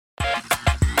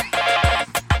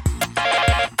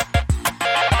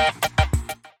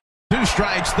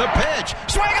strikes. The pitch.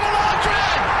 Swinging a long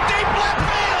drive. Deep left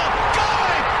field.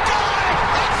 Going.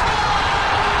 Let's go!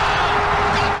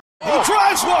 He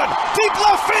drives one. Deep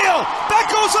left field. That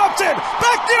goes Upton.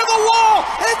 Back near the wall.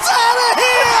 It's out of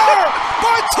here.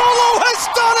 Bartolo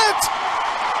has done it.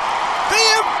 The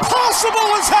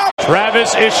impossible has happened.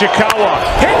 Travis Ishikawa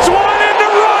hits one into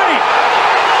right.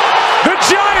 The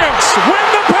Giants win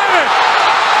the pennant.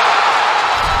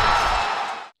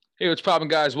 Hey, what's poppin',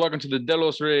 guys? Welcome to the De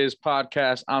Los Reyes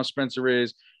podcast. I'm Spencer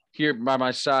Reyes. Here by my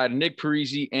side, Nick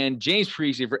Parisi and James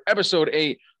Parisi for episode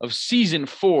 8 of season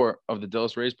 4 of the De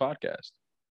Los Reyes podcast.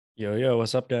 Yo,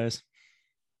 what's up, guys?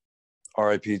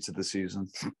 RIP to the season.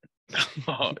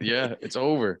 Oh, yeah, it's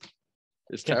over.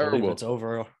 It's Can't terrible. believe it's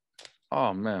over.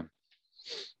 Oh, man.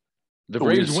 The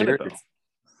Braves win it,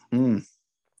 though.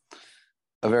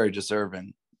 A very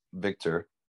deserving victor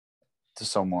to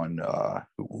someone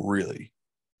who really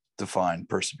defined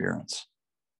perseverance.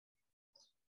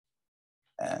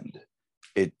 And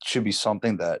it should be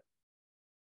something that,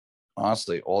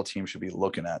 honestly, all teams should be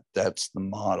looking at. That's the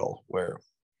model where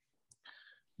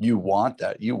you want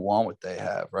that. You want what they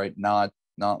have, right? Not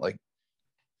like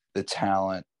the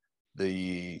talent,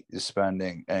 the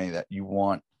spending, any of that. You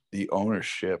want the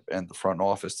ownership and the front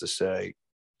office to say,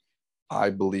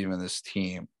 I believe in this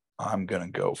team. I'm going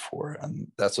to go for it. And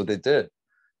that's what they did.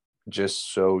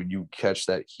 Just so you catch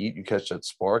that heat, you catch that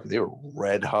spark. They were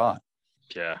red hot.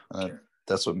 Yeah.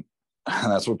 That's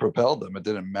what propelled them. It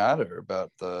didn't matter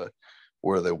about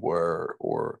where they were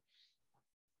or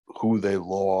who they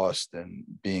lost and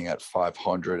being at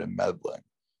 500 and meddling.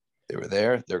 They were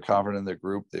there. They're confident in their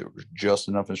group. They were just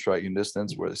enough in striking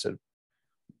distance where they said,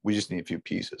 we just need a few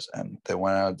pieces. And they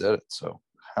went out and did it. So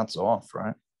hats off,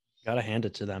 right? Gotta hand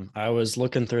it to them. I was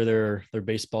looking through their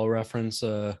baseball reference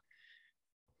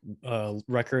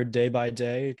record day by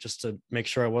day just to make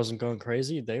sure I wasn't going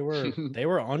crazy. They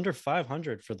were under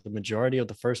 500 for the majority of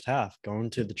the first half, going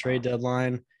to the trade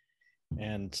deadline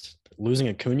and losing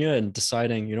Acuna and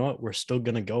deciding, you know what, we're still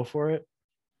gonna go for it.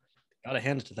 Gotta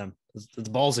hand it to them. It's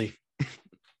ballsy.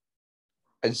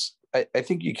 I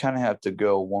think you kind of have to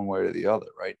go one way or the other,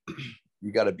 right?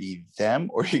 You got to be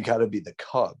them or you got to be the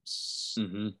Cubs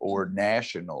or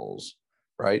Nationals,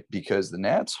 right? Because the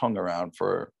Nats hung around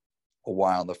for a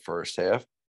while in the first half.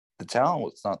 The talent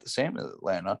was not the same as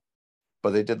Atlanta,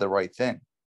 but they did the right thing.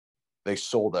 They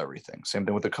sold everything. Same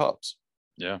thing with the Cubs.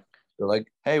 Yeah. They're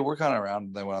like, hey, we're kind of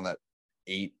around. They went on that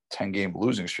 8-10 game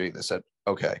losing streak. They said,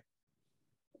 okay,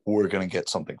 we're going to get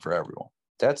something for everyone.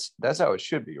 That's how it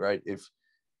should be, right?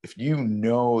 If you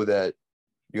know that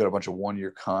you got a bunch of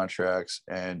one-year contracts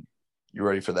and you're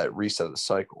ready for that reset of the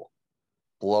cycle,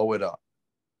 blow it up.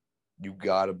 You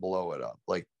got to blow it up.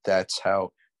 Like, that's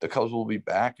how the Cubs will be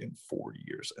back in 4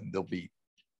 years and they'll be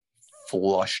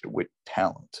flushed with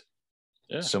talent,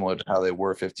 similar to how they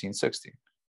were 15, 16.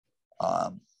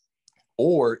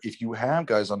 Or if you have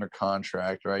guys under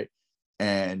contract, right,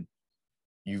 and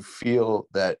you feel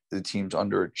that the team's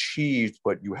underachieved,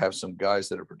 but you have some guys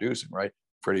that are producing, right?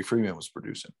 Freddie Freeman was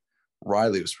producing.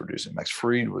 Riley was producing. Max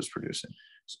Fried was producing.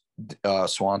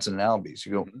 Swanson and Albies.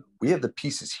 You go, we have the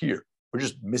pieces here. We're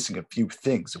just missing a few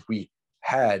things. If we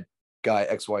had guy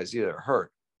XYZ that are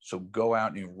hurt, so go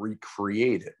out and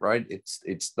recreate it, right?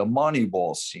 It's the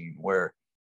Moneyball scene where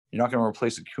you're not going to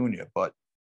replace Acuna, but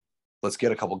let's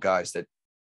get a couple guys that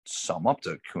sum up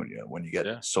to Acuna when you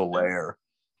get Soler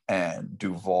and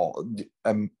Duvall.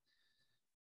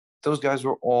 Those guys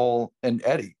were all, and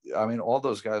Eddie. I mean, all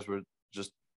those guys were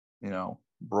just,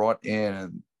 brought in,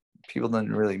 and people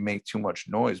didn't really make too much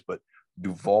noise, but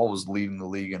Duvall was leading the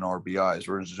league in RBIs.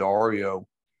 Rosario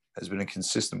has been a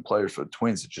consistent player for the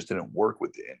Twins. It just didn't work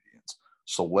with the Indians.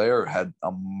 Soler had a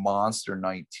monster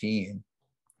 19,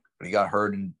 but he got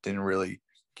hurt and didn't really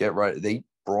get right. They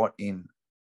brought in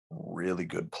really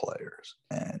good players.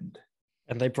 And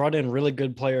they brought in really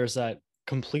good players that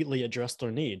completely addressed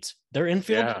their needs. Their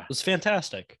infield was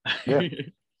fantastic. Yeah.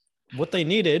 What they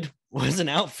needed was an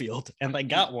outfield, and they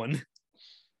got one.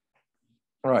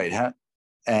 Right.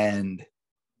 But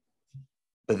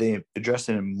they addressed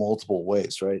it in multiple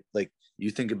ways, right? Like,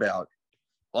 you think about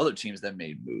other teams that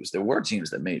made moves. There were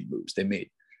teams that made moves.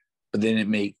 But they didn't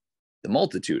make the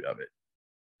multitude of it.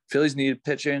 Phillies needed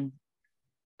pitching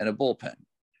and a bullpen.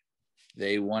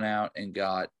 They went out and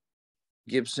got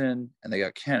Gibson and they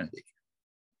got Kennedy.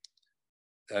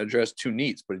 That addressed two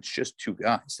needs, but it's just two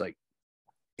guys. Like,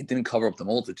 it didn't cover up the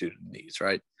multitude of needs,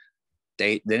 right?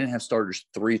 They didn't have starters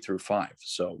 3 through 5.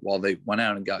 So while they went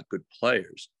out and got good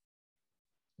players,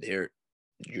 you're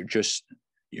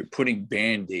putting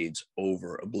Band-Aids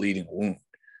over a bleeding wound,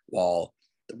 while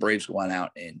the Braves went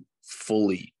out and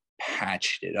fully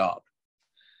patched it up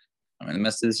I mean, the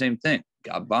Mets did the same thing.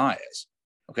 Got Baez.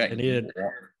 Okay. They needed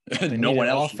no one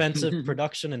else. offensive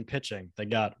production and pitching. They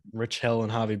got Rich Hill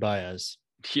and Javi Baez.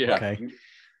 Yeah. Okay.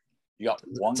 You got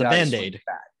one It's a guy Band-Aid. swinging the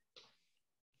bat.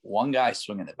 One guy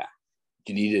swinging the bat.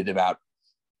 You needed about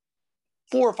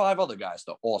 4 or 5 other guys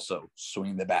to also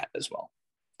swing the bat as well.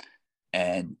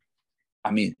 And,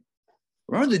 I mean,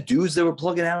 remember the dudes that were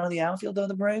plugging out in the outfield of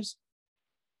the Braves?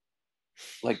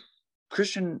 Like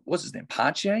Christian, what's his name?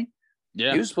 Pache?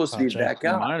 Yeah. He was supposed to be Pache. that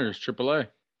guy. Minors, AAA.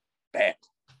 Bad.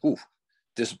 Oof.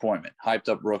 Disappointment. Hyped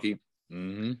up rookie.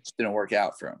 Mm-hmm. Just didn't work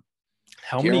out for him.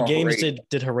 How Guillermo many games Heredia.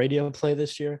 did Heredia play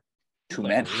this year? Too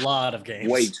many. A lot of games.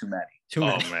 Way too many. Too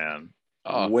many. Oh, man.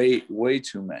 Oh, Way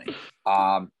too many.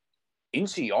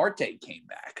 Inciarte came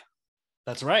back.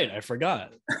 That's right. I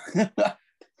forgot.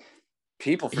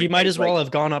 People He forget, might as well like,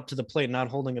 have gone up to the plate not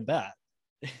holding a bat.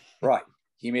 right.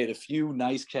 He made a few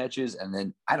nice catches, and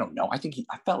then I don't know. I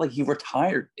felt like he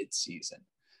retired mid-season.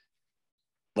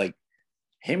 Like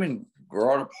him and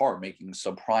Gerardo Park making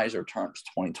surprise returns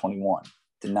 2021.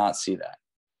 Did not see that.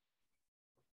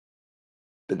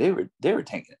 But they were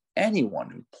taking anyone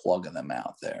who plugging them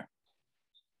out there.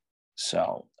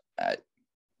 So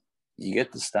you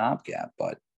get the stopgap,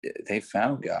 but they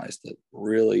found guys that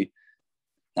really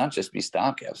not just be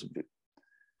stopgaps.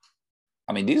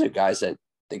 I mean, these are guys that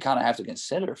they kind of have to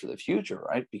consider for the future,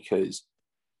 right? Because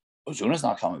Ozuna's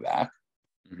not coming back.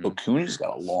 mhm. Acuna's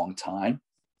got a long time.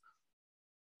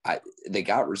 They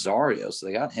got Rosario, so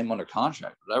they got him under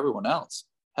contract. But everyone else,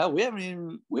 hell, we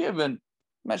haven't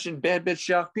mentioned bad bitch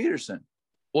Jock Peterson.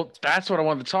 Well, that's what I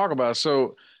wanted to talk about.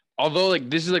 So, although like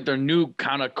this is like their new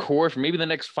kind of core for maybe the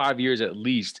next 5 years at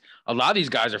least, a lot of these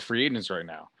guys are free agents right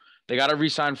now. They got to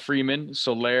re-sign Freeman,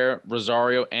 Soler,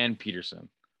 Rosario, and Peterson.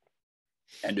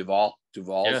 And Duvall is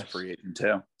Yes. a free agent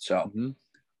too. So, Mhm.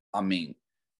 I mean,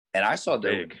 and I saw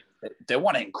Big. they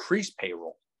want to increase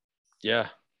payroll. Yeah.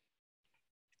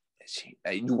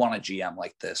 You want a GM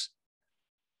like this.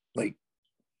 Like,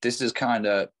 this is kind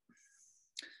of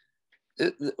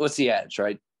 – what's the adage,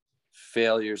 right?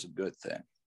 Failure's a good thing,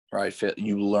 right?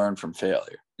 You learn from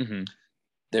failure. Mm-hmm.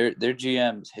 Their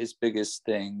GM, his biggest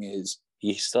thing is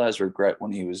he still has regret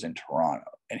when he was in Toronto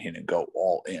and he didn't go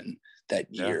all in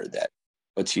that year that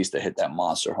Bautista hit that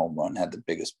monster home run, had the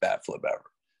biggest bat flip ever.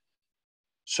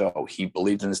 So he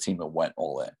believed in his team and went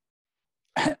all in.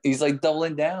 He's like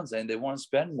doubling down, saying they want to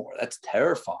spend more. That's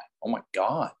terrifying. Oh, my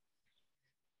God.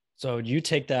 So do you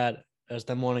take that as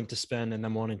them wanting to spend and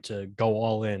them wanting to go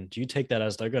all in? Do you take that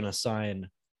as they're going to sign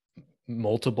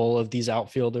multiple of these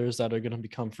outfielders that are going to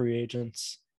become free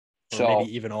agents? Or So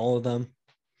maybe even all of them?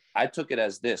 I took it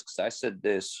as this because I said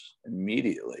this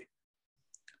immediately.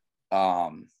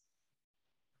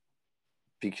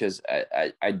 Because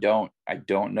I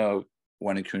don't know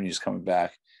when Acuna's coming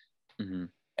back. Mm-hmm.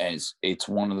 And it's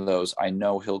one of those, I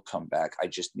know he'll come back. I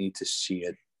just need to see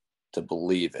it to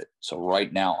believe it. So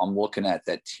right now I'm looking at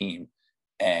that team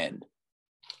and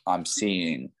I'm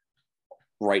seeing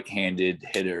right-handed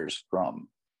hitters from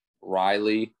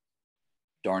Riley,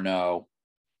 d'Arnaud,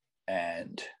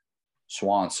 and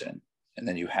Swanson. And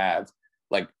then you have,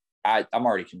 like, I'm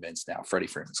already convinced now Freddie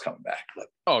Freeman's coming back. Like,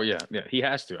 Oh, yeah. Yeah. He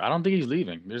has to. I don't think he's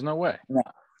leaving. There's no way.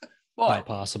 Not but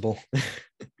possible.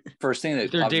 first thing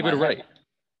that There's popped in David my Wright. head,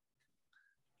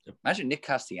 imagine Nick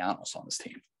Castellanos on this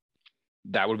team.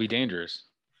 That would be dangerous.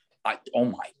 Oh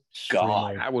my God.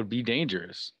 Extremely. That would be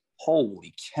dangerous.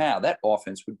 Holy cow, that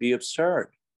offense would be absurd.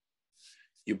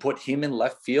 You put him in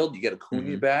left field, you get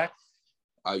Acuna back.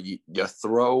 You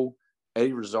throw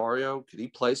Eddie Rosario. Could he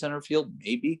play center field?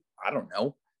 Maybe. I don't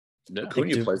know. Yeah.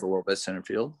 Acuna plays a little bit center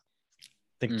field.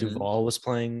 I think Mhm. Duvall was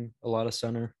playing a lot of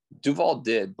center. Duvall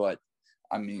did, but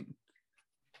I mean,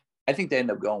 I think they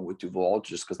end up going with Duvall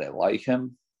just because they like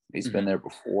him. He's been there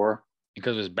before.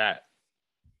 Because of his bat.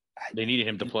 They needed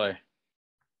him to play.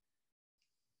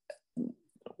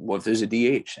 What if there's a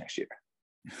DH next year?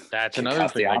 That's another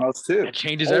thing. Like, Castellanos too. it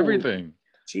changes Holy everything.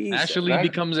 Jesus, Actually that-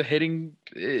 becomes a hitting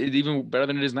even better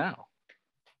than it is now.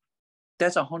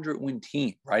 that's a 100-win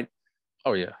team, right?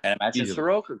 Oh, yeah. And imagine Easily.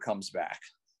 Soroka comes back.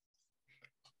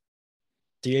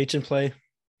 DH in play.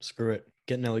 Screw it.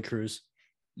 Get Nelly Cruz.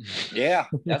 Yeah,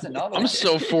 that's another. I'm one.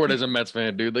 so for it as a Mets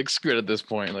fan, dude. Like, screw it at this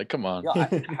point. Like, come on.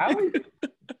 Yeah,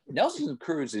 Nelson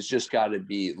Cruz has just got to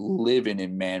be living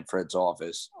in Manfred's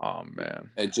office. Oh, man.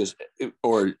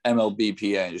 Or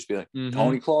MLBPA and just be like, Mhm.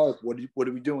 Tony Clark, what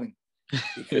are we doing?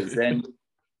 Because then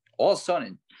all of a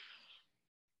sudden,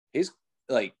 he's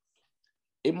like,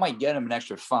 it might get him an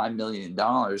extra $5 million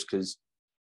because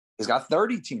he's got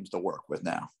 30 teams to work with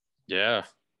now. Yeah.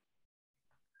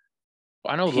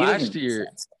 I know He last doesn't- year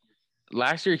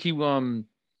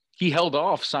he he held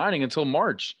off signing until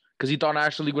March because he thought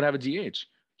National League would have a DH.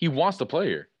 He wants to play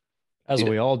here. As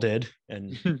we all did,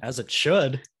 and as it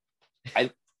should. I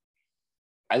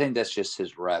think that's just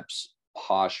his reps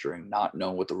posturing, not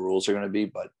knowing what the rules are going to be,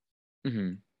 but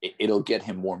it'll get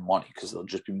him more money because there'll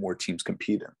just be more teams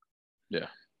competing. Yeah.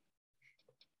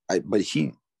 But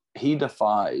he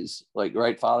defies, like,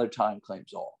 right, Father Time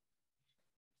claims all.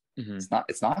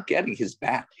 It's not getting his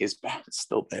bat. His bat is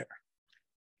still there.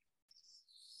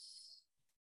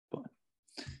 But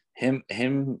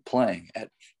him playing at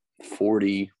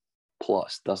 40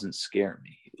 plus doesn't scare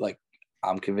me. Like,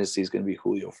 I'm convinced he's going to be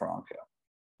Julio Franco.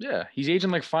 Yeah, he's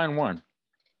aging like fine wine.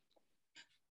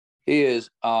 He is.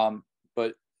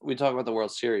 But we talk about the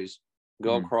World Series.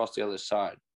 Go across the other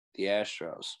side. The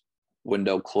Astros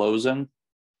window closing.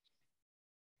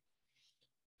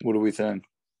 What do we think?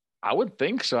 I would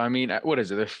think so. I mean, what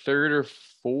is it? The third or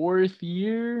fourth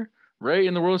year, right,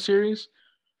 in the World Series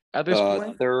at this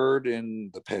point? Third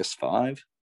in the past 5.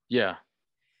 Yeah.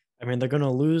 I mean, they're going to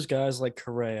lose guys like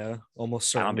Correa almost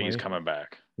certainly. I don't think he's coming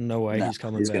back. No way he's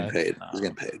coming back. Getting paid. He's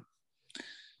getting paid.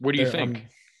 What do you think?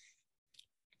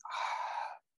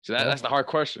 So that's the hard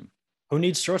question. Who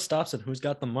needs shortstops and who's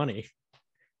got the money?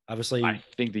 Obviously, I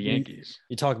think the Yankees.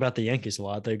 You talk about the Yankees a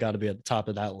lot. They got to be at the top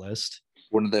of that list.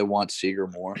 Wouldn't they want Seager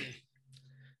more?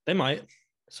 They might,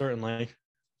 certainly.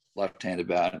 Left-handed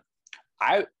bat.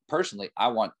 I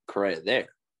want Correa there.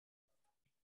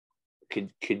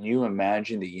 Can you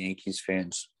imagine the Yankees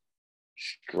fans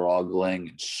struggling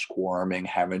and squirming,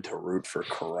 having to root for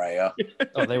Correa?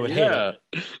 Oh, they would hate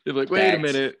it. They're like, wait a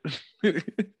minute.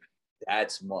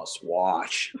 That's must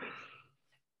watch.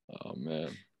 Oh,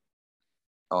 man.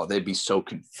 Oh, they'd be so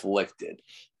conflicted.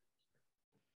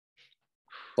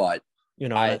 But you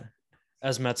know,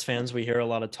 as Mets fans, we hear a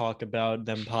lot of talk about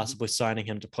them possibly signing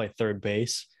him to play third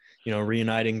base, you know,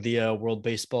 reuniting the World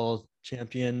Baseball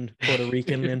champion Puerto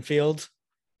Rican infield.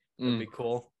 Would be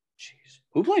cool. Jeez.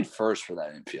 Who played first for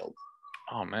that infield?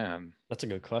 Oh, man. That's a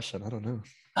good question. I don't know.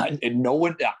 And no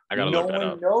one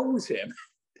knows him.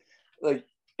 Like,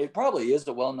 it probably is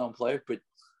a well-known player, but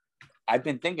I've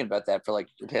been thinking about that for like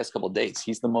the past couple of days.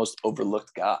 He's the most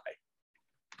overlooked guy.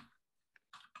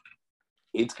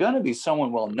 It's going to be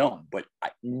someone well-known, but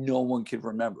no one can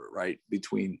remember, right,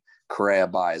 between Correa,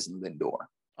 Baez, and Lindor.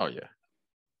 Oh, yeah.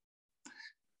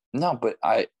 No, but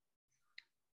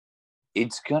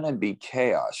it's going to be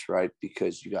chaos, right,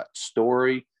 because you got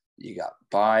Story, you got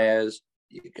Baez,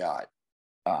 you got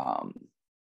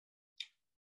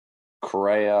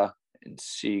Correa and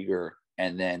Seager,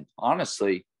 and then,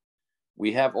 honestly,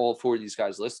 we have all 4 of these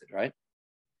guys listed, right?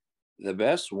 The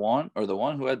best one, or the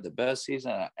one who had the best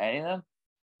season of any of them,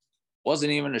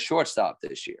 wasn't even a shortstop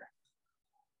this year.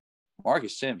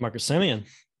 Marcus Semien.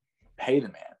 Pay the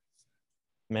man.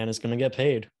 Man is going to get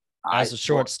paid as a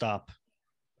shortstop.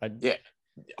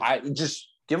 I just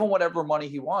give him whatever money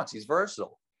he wants. He's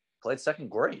versatile. Played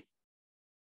second, great.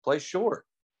 Play short.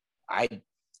 I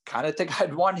kind of think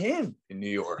I'd want him in New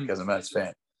York as a Mets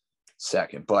fan.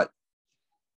 Second, but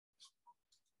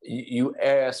you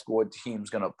ask what team's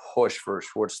going to push for a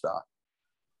shortstop.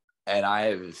 And I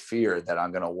have a fear that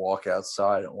I'm going to walk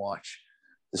outside and watch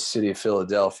the city of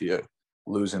Philadelphia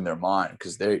losing their mind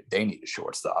because they need a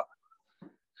shortstop.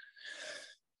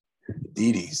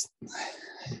 Didi's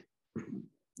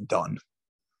done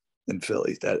in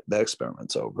Philly. That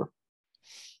experiment's over.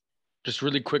 Just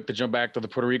really quick to jump back to the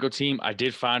Puerto Rico team. I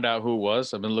did find out who it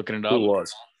was. I've been looking it up. Who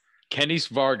was? Kenis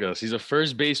Vargas. He's a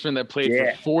first baseman that played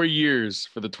for 4 years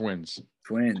for the Twins.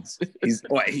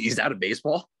 He's out of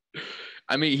baseball?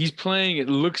 I mean, he's playing, it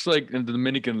looks like, in the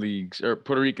Dominican leagues or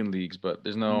Puerto Rican leagues, but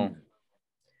there's no.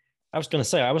 I was going to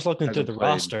say, I was looking through the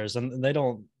rosters, and they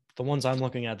don't, the ones I'm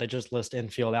looking at, they just list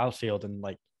infield, outfield, and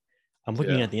like, I'm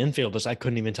looking at the infielders. I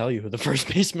couldn't even tell you who the first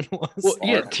baseman was.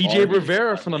 Well, TJ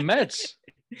Rivera from the Mets.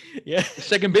 Yeah.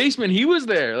 Second baseman, he was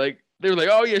there. Like, they were like,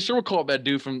 oh, yeah, sure, we'll call up that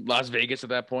dude from Las Vegas at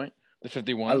that point, the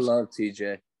 51. I love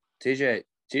TJ. TJ's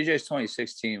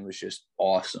 2016 was just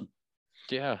awesome.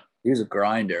 Yeah. He was a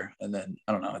grinder, and then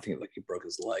I don't know. I think he broke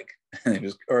his leg,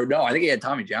 and I think he had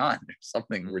Tommy John or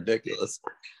something ridiculous.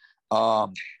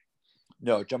 No,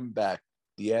 jumping back,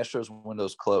 the Astros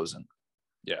window's closing.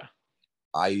 Yeah,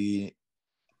 I'm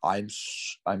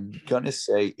gonna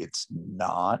say it's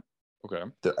not. Okay.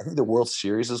 I think the World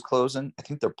Series is closing. I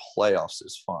think their playoffs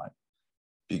is fine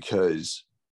because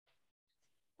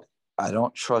I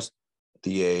don't trust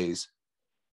the A's.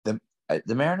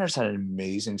 The Mariners had an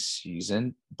amazing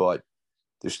season, but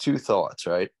there's two thoughts,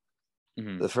 right?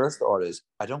 Mm-hmm. The first thought is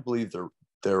I don't believe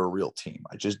they're a real team.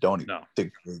 I just don't even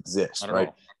think they exist,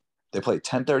 right? They play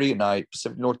 10:30 at night,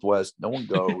 Pacific Northwest. No one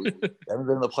goes. They haven't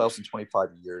been in the playoffs in 25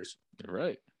 years. You're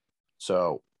right.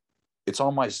 So it's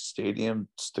on my stadiums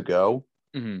to go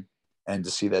Mm-hmm. and to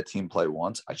see that team play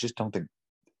once. I just don't think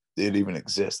it even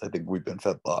exists. I think we've been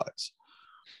fed lies.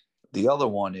 The other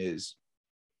one is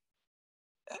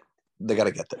they got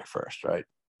to get there first, right?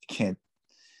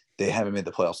 They haven't made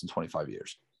the playoffs in 25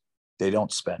 years. They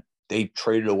don't spend. They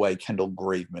traded away Kendall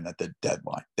Graveman at the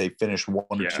deadline. They finished 1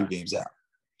 or 2 games out.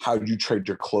 How do you trade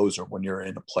your closer when you're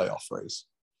in a playoff race?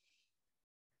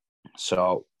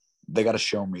 So they got to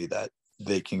show me that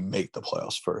they can make the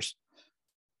playoffs first.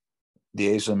 The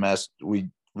A's are a mess. We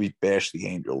bash the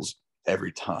Angels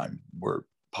every time we're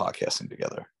podcasting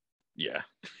together. Yeah.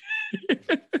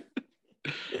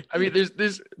 I mean,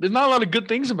 there's not a lot of good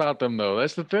things about them, though.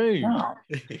 That's the thing. No.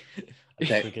 They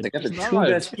got the It's 2 not.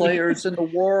 best players in the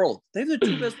world. They have the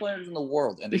 2 best players in the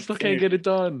world, and They still can't get it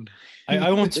done. I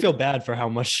almost feel bad for how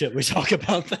much shit we talk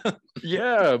about them.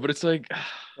 Yeah, but it's like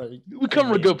But, we come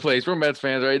from a good place. We're Mets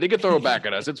fans, right? They can throw it back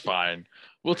at us. It's fine.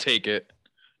 We'll take it.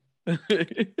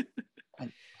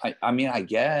 I mean, I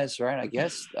guess, right? I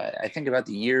guess I think about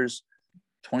the years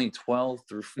 2012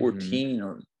 through 14,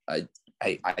 or I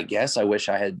guess I wish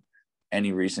I had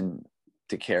any reason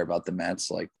to care about the Mets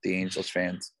like the Angels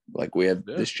fans. Like we have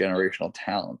this generational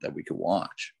talent that we could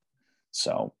watch.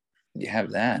 So you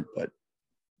have that, but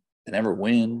they never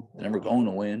win. They're never going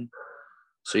to win.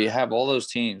 So you have all those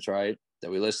teams, right,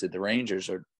 that we listed. The Rangers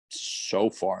are so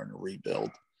far in a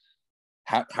rebuild.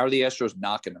 How are the Astros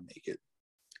not going to make it?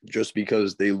 Just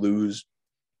because they lose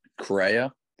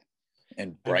Correa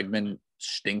and Bregman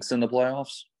stinks in the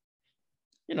playoffs?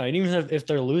 You know, and even if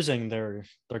they're losing their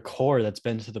core that's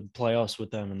been to the playoffs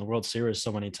with them in the World Series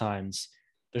so many times,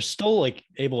 they're still like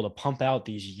able to pump out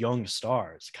these young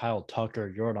stars, Kyle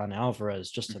Tucker, Yordan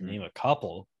Alvarez, just to name a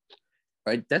couple.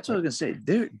 Right. That's what I was going to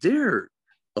say. Their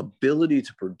ability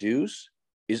to produce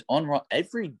is unreal.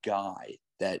 Every guy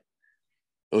that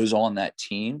was on that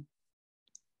team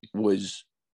was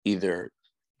either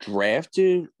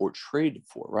drafted or traded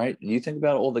for, right? And you think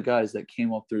about all the guys that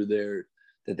came up through there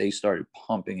that they started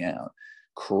pumping out: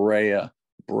 Correa,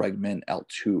 Bregman,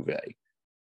 Altuve,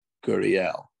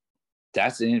 Gurriel.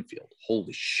 That's the infield.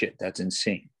 Holy shit, that's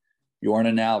insane.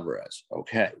 Yordan Alvarez.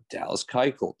 Okay. Dallas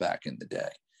Keuchel back in the day.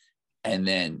 And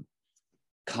then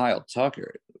Kyle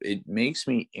Tucker. It makes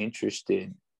me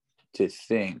interested to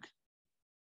think.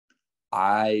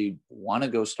 I want to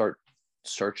go start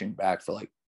searching back for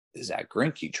like the Zach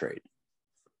Greinke trade,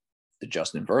 the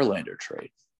Justin Verlander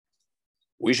trade.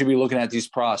 We should be looking at these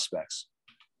prospects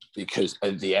because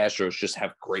the Astros just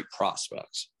have great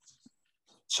prospects.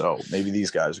 So maybe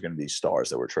these guys are going to be stars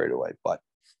that were traded away. But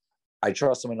I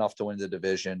trust them enough to win the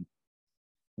division.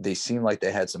 They seem like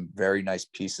they had some very nice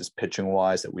pieces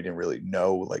pitching-wise that we didn't really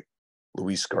know, like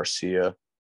Luis Garcia.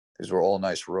 These were all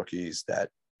nice rookies that,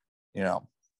 you know,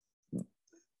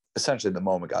 essentially the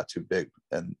moment got too big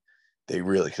and they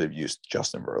really could have used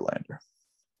Justin Verlander.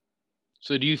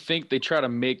 So do you think they try to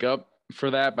make up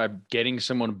for that by getting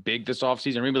someone big this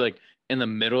offseason, maybe like in the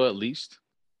middle at least?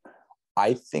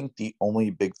 I think the only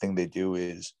big thing they do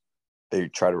is they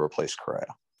try to replace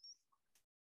Correa.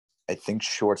 I think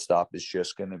shortstop is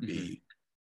just going to be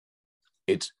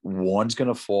it's one's going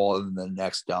to fall and the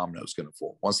next domino is going to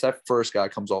fall. Once that first guy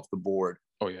comes off the board,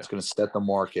 it's going to set the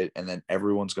market, and then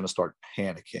everyone's going to start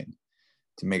panicking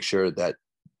to make sure that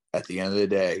at the end of the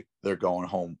day, they're going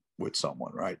home with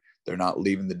someone, right? They're not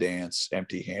leaving the dance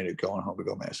empty-handed, going home to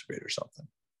go masturbate or something.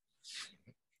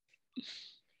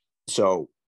 So,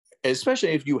 especially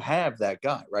if you have that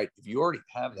guy, right? If you already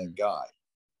have that guy,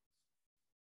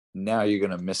 now you're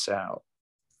going to miss out,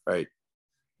 right?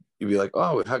 You'd be like,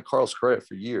 oh, we've had Carlos Correa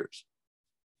for years.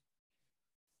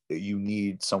 You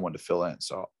need someone to fill in.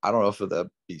 So I don't know if that'd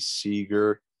be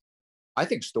Seager. I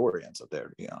think Story ends up there,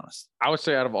 to be honest. I would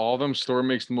say out of all of them, Story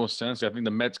makes the most sense. I think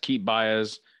the Mets keep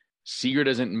Baez. Seager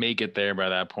doesn't make it there by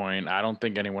that point. I don't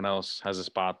think anyone else has a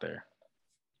spot there.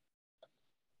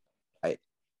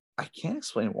 I can't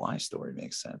explain why Story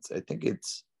makes sense. I think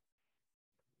it's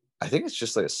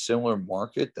just like a similar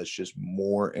market that's just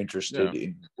more interested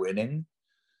in winning,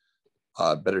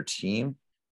 better team.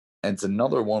 And it's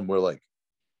another one where like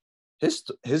his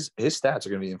stats are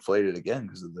going to be inflated again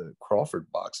because of the Crawford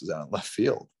boxes out in left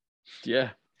field. Yeah.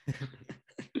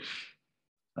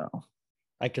 No.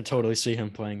 I could totally see him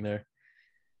playing there.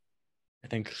 I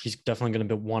think he's definitely going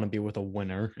to want to be with a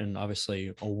winner, and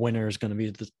obviously a winner is going to be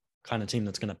the kind of team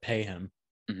that's going to pay him.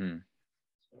 Mm-hmm.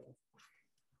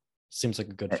 Seems like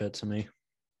a good fit to me.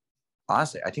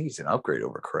 Honestly, I think he's an upgrade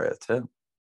over Correa too.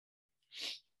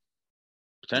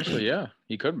 Potentially, yeah.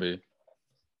 He could be.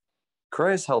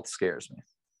 Correa's health scares me.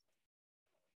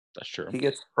 That's true. He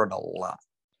gets hurt a lot.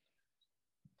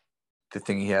 The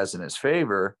thing he has in his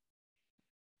favor,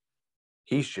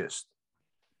 he's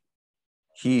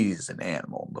an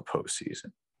animal in the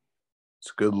postseason.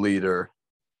 He's a good leader.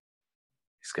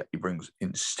 He brings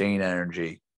insane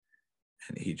energy,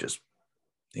 and he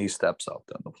steps up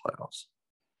in the playoffs.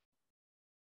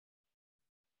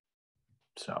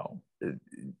 So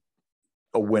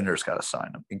a winner's got to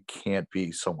sign him. It can't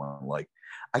be someone like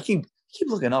I keep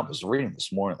looking up. I was reading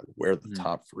this morning where the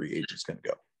top free agent's going to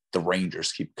go. The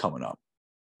Rangers keep coming up.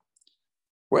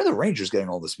 Where are the Rangers getting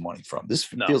all this money from? This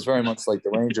feels very much like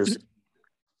the Rangers.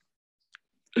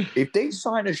 If they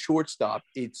sign a shortstop,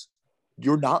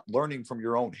 you're not learning from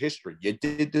your own history. You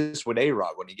did this with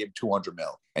A-Rod when he gave $200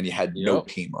 million and you had no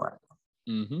team around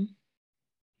him.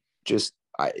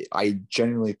 I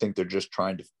genuinely think they're just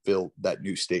trying to fill that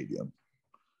new stadium.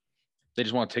 They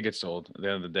just want tickets sold at the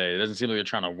end of the day. It doesn't seem like they're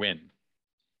trying to win.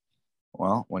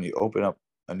 Well, when you open up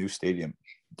a new stadium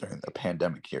during the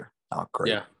pandemic year, not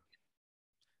great. Yeah.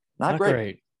 Not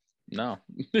great. No.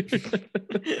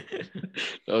 That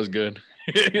was good.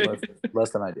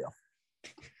 less than ideal.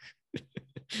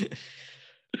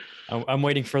 I'm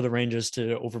waiting for the Rangers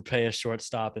to overpay a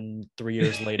shortstop and 3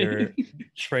 years later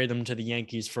trade them to the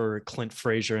Yankees for Clint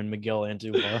Frazier and Miguel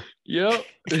Andujar. Yep.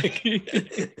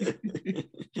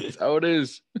 That's how it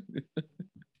is.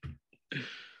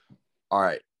 All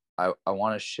right. I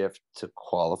want to shift to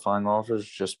qualifying offers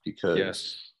just because.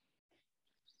 Yes.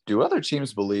 Do other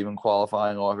teams believe in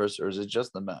qualifying offers, or is it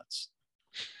just the Mets?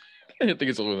 I think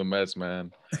it's over the Mets,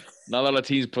 man. Not a lot of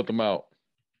teams put them out.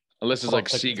 Unless it's like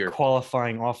Seager.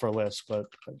 Qualifying offer list, but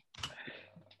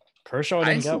Kershaw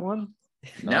didn't get one?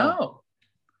 No.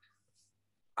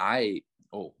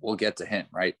 We'll get to him,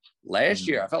 right? Last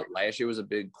year, I felt last year was a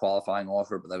big qualifying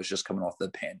offer, but that was just coming off the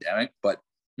pandemic. But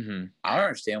I don't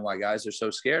understand why guys are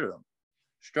so scared of him.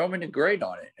 Stroman did great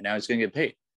on it, and now he's going to get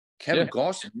paid. Kevin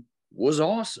Gausman was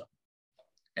awesome,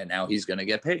 and now he's going to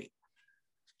get paid.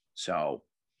 So,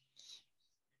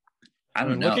 I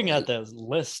don't know. Looking at the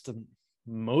list,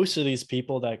 most of these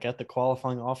people that get the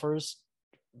qualifying offers,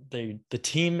 the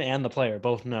team and the player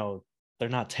both know they're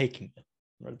not taking it.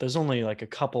 There's only like a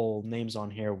couple names on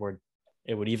here where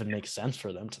it would even make sense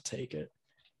for them to take it.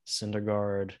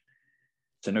 Syndergaard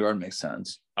makes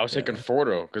sense. I was thinking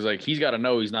Conforto because like he's got to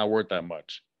know he's not worth that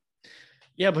much.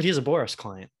 Yeah, but he's a Boris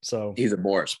client, so he's a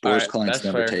Boris. Boris clients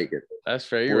never take it. That's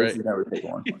fair. You're right. Never take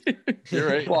one. You're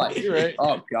right. But, you're right.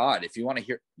 Oh God, if you want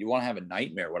to have a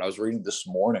nightmare. What I was reading this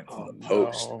morning from the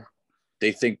Post,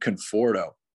 they think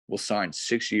Conforto will sign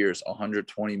 6 years,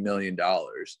 $120 million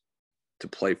to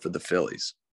play for the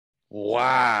Phillies.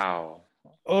 Wow.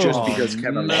 Just because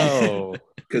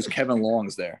because Kevin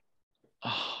Long's there.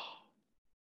 Oh,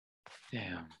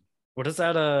 damn. What does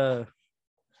that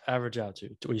average out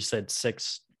to? You said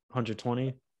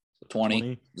 620?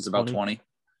 20. It's about 20.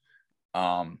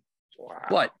 Wow.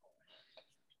 But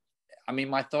I mean,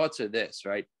 my thoughts are this,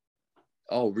 right?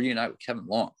 Reunite with Kevin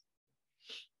Long.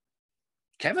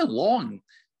 Kevin Long,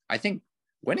 I think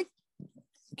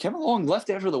Kevin Long left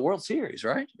after the World Series,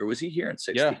 right? Or was he here in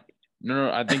 60? Yeah.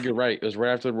 No, I think you're right. It was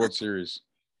right after the World Series.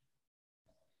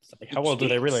 Like, how well do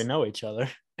they really know each other?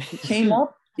 He came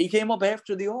up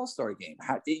after the All-Star game.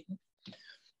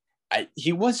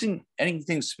 He wasn't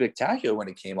anything spectacular when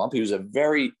it came up. He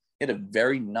had a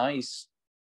very nice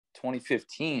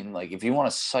 2015. Like, if you want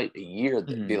to cite a year,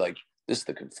 that'd be like, this is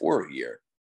the Conforto year.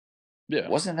 Yeah.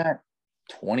 Wasn't that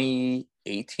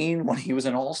 2018 when he was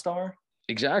an All-Star?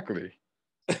 Exactly.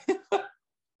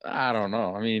 I don't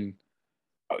know. I mean,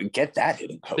 get that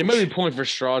hitting coach. They might be pulling for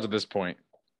straws at this point.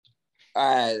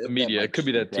 The media. It could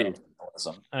be that too.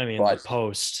 I mean, the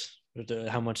Post.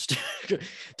 How much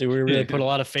do we really put a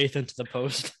lot of faith into the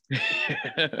Post?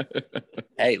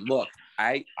 Hey, look,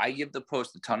 I give the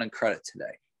Post a ton of credit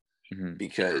today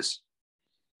because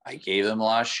I gave them a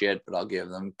lot of shit, but I'll give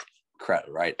them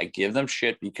credit, right? I give them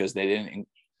shit because they didn't.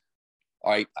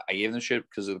 I gave them shit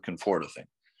because of the Conforto thing.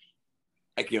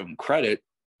 I give them credit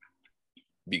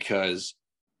because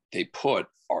they put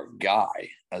our guy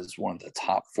as one of the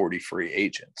top 40 free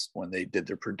agents when they did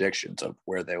their predictions of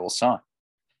where they will sign.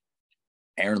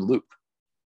 Aaron Loup.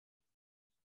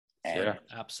 Yeah,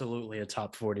 absolutely a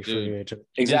top 40 free agent.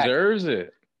 Exactly. He deserves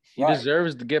it. He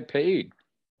deserves to get paid.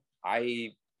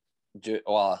 I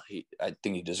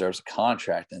think he deserves a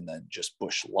contract and then just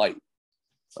Busch Light.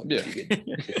 Like, you could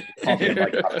pump him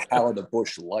like a pallet of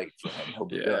Busch Light for him. He'll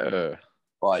be good.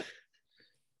 But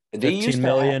 $15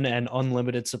 million and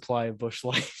unlimited supply of Busch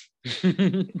Light.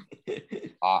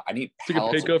 I need Take a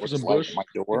pallets pay cut of for some Busch Light Busch. at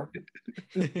my door.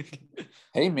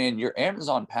 Hey, man, your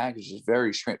Amazon package is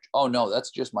very strange. Oh, no, that's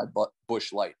just my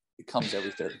Busch Light. It comes every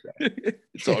Thursday.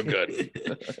 It's all good.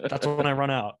 That's when I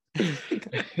run out.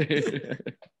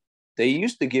 They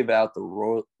used to give out the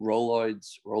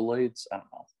Rolloids, I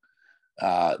don't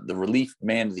know, the Relief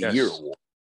Man of the Yes. Year award.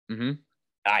 Mm-hmm.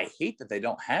 I hate that they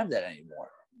don't have that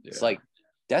anymore. Yeah. It's like,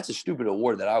 that's a stupid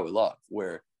award that I would love,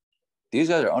 where these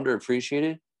guys are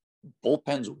underappreciated.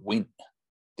 Bullpens win.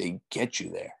 They get you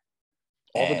there.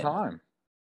 all the And, time.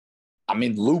 I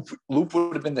mean, Loop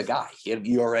would have been the guy. He had an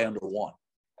ERA under 1.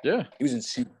 Yeah. He was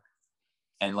insane.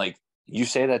 And, like, you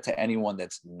say that to anyone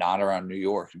that's not around New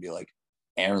York and be like,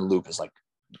 Aaron Loop is, like,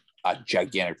 a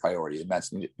gigantic priority. The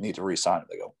Mets need to re-sign him.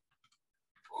 They go,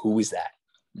 who is that?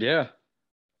 Yeah.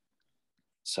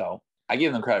 So I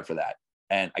give them credit for that.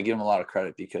 And I give them a lot of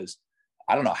credit because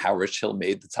I don't know how Rich Hill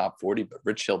made the top 40, but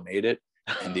Rich Hill made it.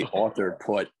 And the author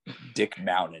put Dick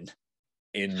Mountain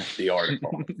in the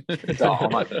article. So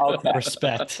I'm like, okay.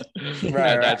 Respect.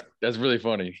 Right. That's really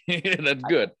funny. That's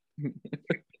good.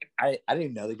 I didn't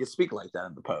even know they could speak like that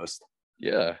in the post.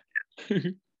 Yeah.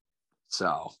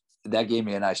 So that gave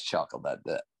me a nice chuckle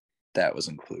that was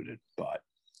included. But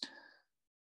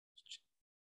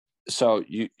so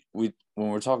when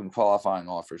we're talking qualifying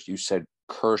offers, you said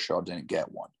Kershaw didn't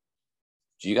get one.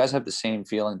 Do you guys have the same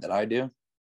feeling that I do?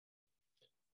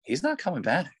 He's not coming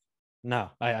back. No,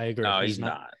 I agree. No, he's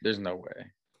not. There's no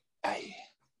way. I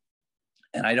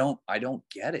don't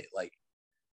get it. Like,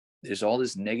 there's all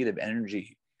this negative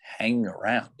energy hanging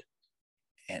around,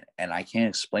 and I can't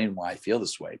explain why I feel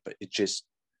this way, but it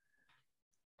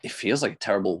feels like a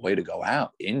terrible way to go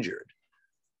out injured.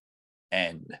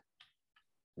 And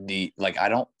I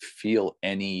don't feel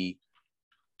any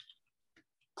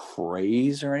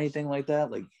praise or anything like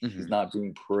that. Like, he's not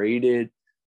being paraded,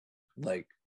 like,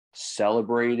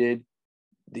 celebrated.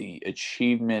 The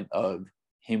achievement of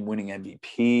him winning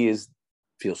MVP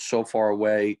feels so far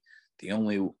away. The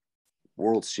only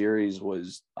World Series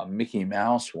was a Mickey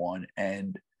Mouse one,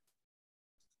 and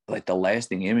like the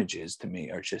lasting images to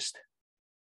me are just,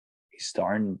 he's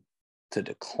starting to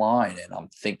decline. And I'm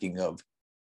thinking of,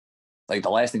 like, the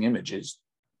lasting image is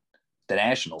the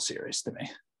National Series to me.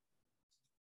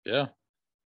 Yeah.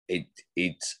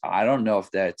 It's I don't know if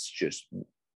that's just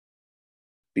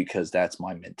because that's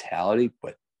my mentality,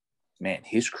 but man,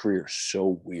 his career is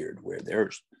so weird, where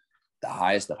there's the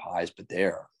highest of highs, but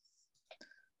there's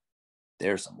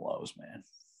some lows, man.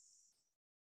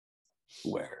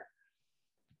 Where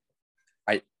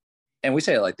and we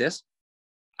say it like this,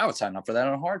 I would sign up for that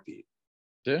in a heartbeat.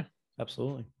 Yeah.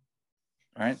 Absolutely.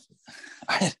 Right?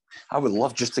 I would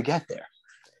love just to get there,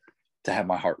 to have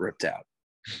my heart ripped out.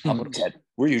 I'm dead.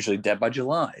 We're usually dead by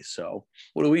July, so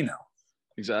what do we know?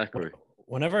 Exactly.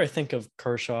 Whenever I think of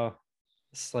Kershaw,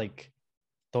 it's like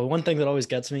the one thing that always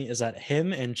gets me is that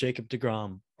him and Jacob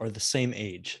deGrom are the same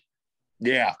age.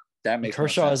 Yeah, that makes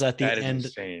Kershaw no is sense. at the That is end.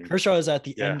 insane. Kershaw is at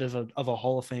the Yeah. end of a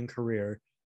Hall of Fame career,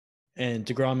 and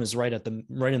deGrom is right in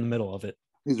the middle of it.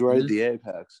 He's right at the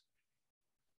apex.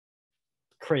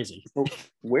 Crazy.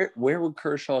 Where would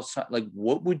Kershaw sign? Like,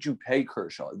 what would you pay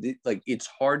Kershaw? Like, it's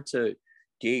hard to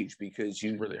gauge because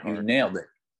you Really you hard. nailed it.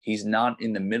 He's not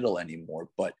in the middle anymore,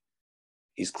 but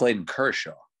he's Clayton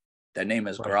Kershaw. That name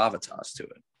has Right. gravitas to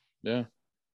it. Yeah.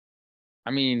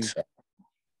 I mean,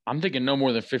 I'm thinking no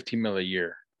more than 15 mil a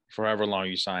year for however long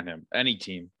you sign him. Any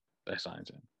team that signs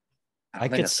him. I don't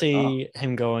think could that's see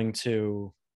him going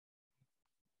to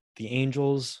the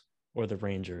Angels or the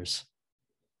Rangers.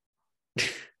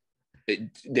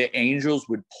 The Angels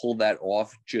would pull that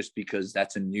off just because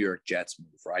that's a New York Jets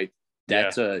move, right?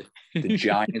 That's the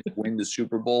Giants win the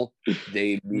Super Bowl,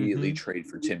 they immediately trade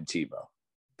for Tim Tebow,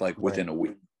 like within a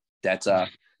week. That's all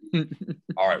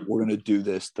right, we're gonna do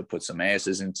this to put some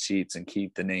asses in seats and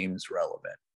keep the names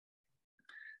relevant.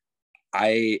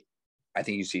 I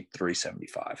think you see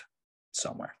 375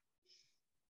 somewhere.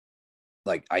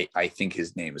 Like, I think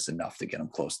his name is enough to get him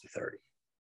close to 30.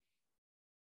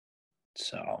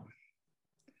 So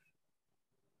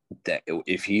that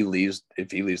if he leaves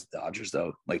the Dodgers,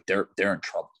 though, like they're in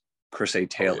trouble. Chris A.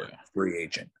 Taylor, free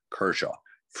agent. Kershaw,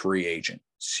 free agent.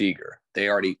 Seager,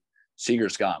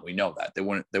 Seager's gone. We know that. They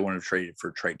wouldn't have traded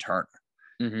for Trey Turner.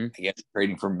 Mm-hmm. I guess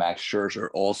trading for Max Scherzer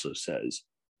also says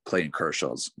Clayton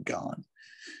Kershaw's gone.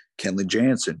 Kenley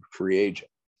Jansen, free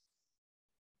agent.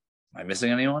 Am I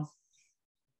missing anyone?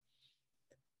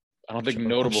 I don't think I'm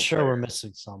notable. sure we're players.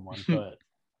 missing someone, but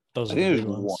those I are the think big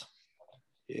there's ones. one.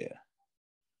 Yeah.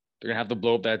 They're gonna have to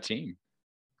blow up that team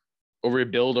or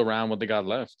rebuild around what they got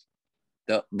left.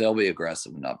 They'll be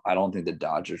aggressive enough. I don't think the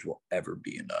Dodgers will ever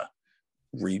be in a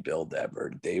rebuild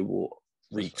ever. They will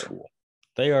retool.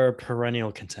 They are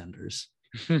perennial contenders.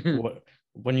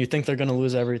 When you think they're going to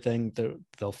lose everything,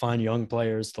 they'll find young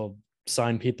players. They'll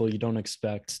sign people you don't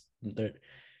expect.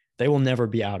 They will never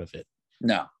be out of it.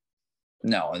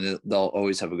 No, and they'll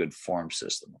always have a good farm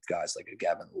system with guys like a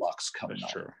Gavin Lux coming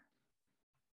That's up.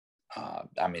 true.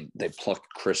 I mean, they plucked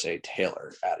Chris A.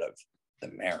 Taylor out of the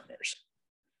Mariners,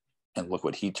 and look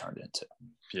what he turned into.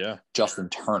 Yeah. Justin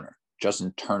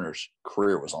Turner's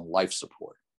career was on life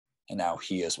support, and now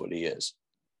he is what he is.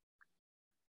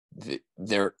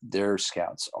 Their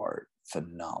scouts are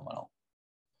phenomenal.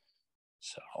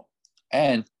 So,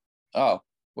 and oh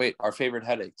wait, our favorite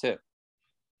headache too.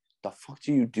 The fuck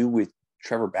do you do with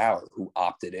Trevor Bauer, who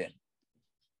opted in?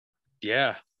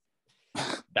 Yeah.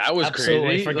 That was Absolutely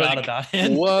crazy. forgot about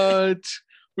it. What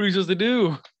are you supposed to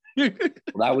do? Well,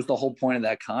 that was the whole point of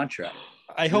that contract.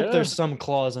 I hope Yeah. there's some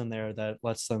clause in there that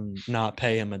lets them not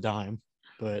pay him a dime.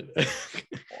 But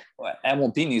Well,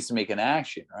 MLB needs to make an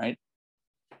action, right?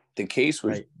 The case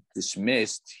was Right.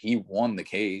 dismissed. He won the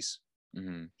case.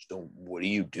 Mm-hmm. So what do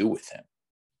you do with him?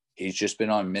 He's just been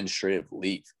on administrative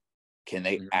leave. Can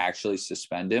they Mhm. actually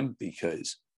suspend him?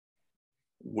 Because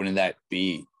wouldn't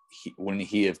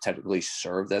he have technically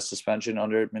served that suspension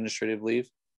under administrative leave?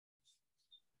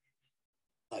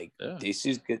 Like Yeah. this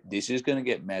is going to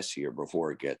get messier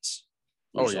before it gets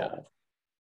Oh, yeah. resolved.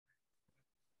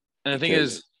 And the thing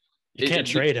Because is, you can't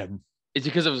trade him. it's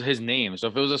because of his name. So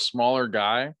if it was a smaller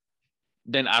guy,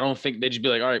 then I don't think they'd just be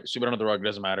like, all right, sweep it under the rug. It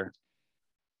doesn't matter.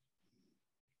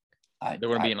 There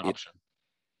wouldn't be an option.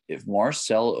 If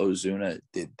Marcell Ozuna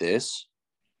did this,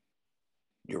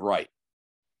 you're right.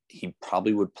 He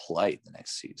probably would play the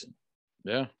next season.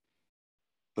 Yeah.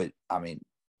 But I mean,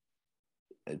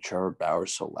 Trevor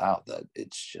Bauer's so loud that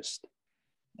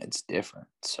it's different.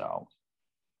 So,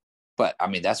 but I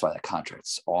mean, that's why that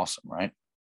contract's awesome, right?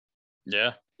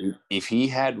 Yeah. If he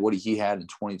had what he had in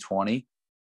 2020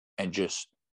 and just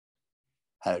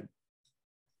had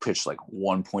pitched like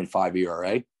 1.5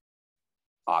 ERA,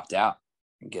 opt out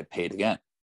and get paid again.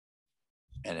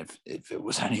 And if it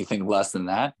was anything less than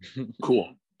that,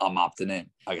 cool. I'm opting in.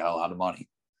 I got a lot of money.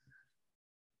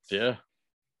 Yeah.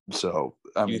 So,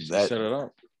 I mean, You set it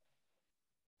up.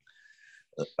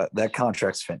 that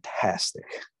contract's fantastic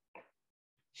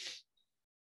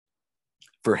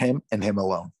for him and him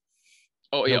alone.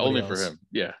 Oh, yeah. Nobody Only for else. him.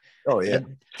 Yeah. Oh, yeah.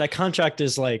 That contract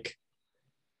is like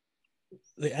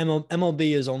the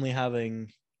MLB is only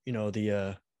having,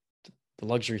 the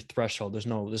luxury threshold. There's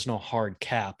no hard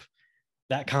cap.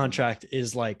 That contract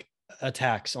is like a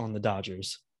tax on the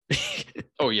Dodgers.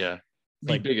 Oh, yeah.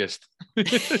 The Like- biggest.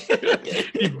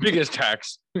 The biggest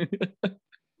tax.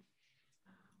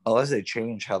 Unless they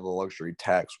change how the luxury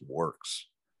tax works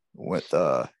with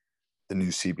the new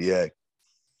CBA.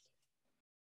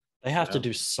 They have to Yeah.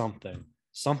 do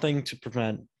something to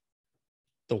prevent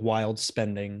the wild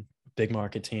spending, big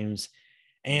market teams,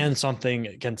 and something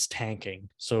against tanking.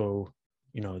 So,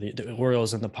 the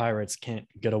Orioles and the Pirates can't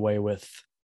get away with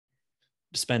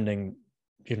spending,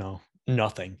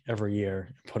 nothing every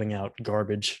year, putting out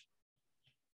garbage.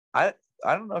 I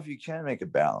don't know if you can make a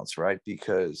balance, right?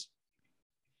 Because,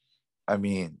 I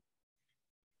mean,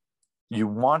 you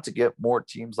want to get more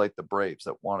teams like the Braves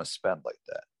that want to spend like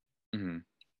that. Mm-hmm.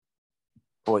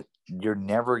 But you're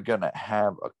never going to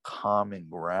have a common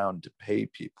ground to pay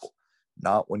people.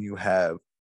 Not when you have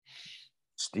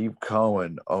Steve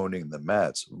Cohen owning the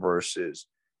Mets versus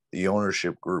the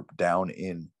ownership group down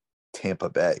in Tampa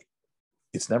Bay.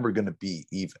 It's never going to be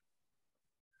even.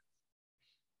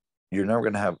 You're never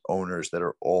going to have owners that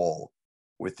are all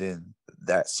within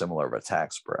that similar of a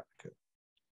tax bracket.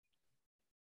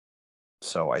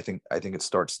 So I think it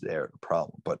starts there, the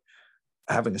problem. But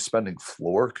having a spending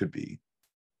floor could be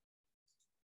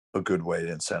a good way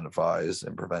to incentivize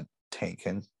and prevent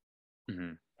tanking.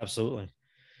 Mm-hmm. Absolutely.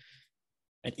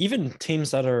 And even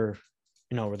teams that are,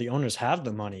 where the owners have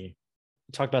the money.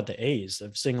 Talk about the A's.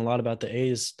 I'm seeing a lot about the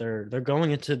A's. They're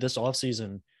going into this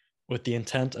offseason with the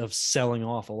intent of selling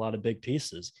off a lot of big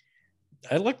pieces.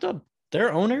 I looked up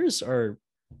their owners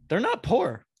they're not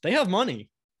poor. They have money.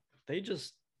 They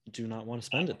just do not want to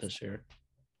spend it this year.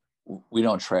 We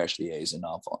don't trash the A's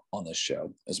enough on this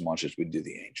show as much as we do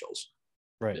the Angels.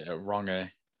 Right. Yeah. Wrong A.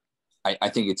 I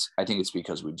think it's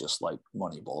because we just like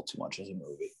Moneyball too much as a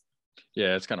movie.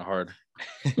 Yeah. It's kind of hard.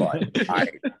 But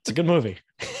It's a good movie.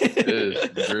 It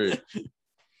is great.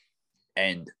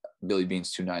 and Billy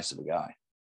Bean's too nice of a guy.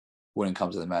 Wouldn't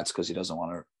come to the Mets because he doesn't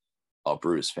want to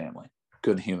uproot his family.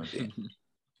 Good human being.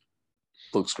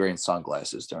 Looks great in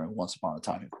sunglasses during Once Upon a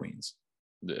Time in Queens.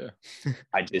 Yeah.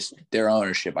 Their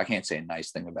ownership, I can't say a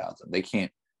nice thing about them. They've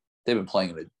been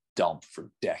playing in a dump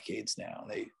for decades now.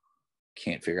 They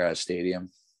can't figure out a stadium.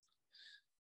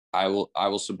 I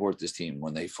will support this team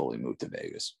when they fully move to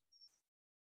Vegas.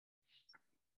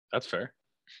 That's fair.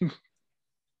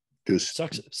 Just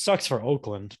Sucks for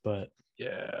Oakland, but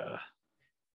yeah.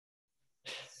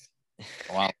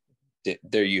 Well,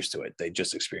 they're used to it. They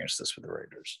just experienced this with the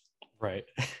Raiders. right.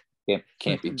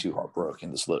 Can't be too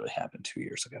heartbroken. This literally happened 2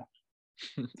 years ago.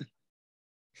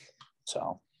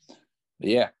 So, but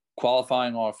yeah,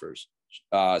 qualifying offers.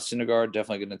 Syndergaard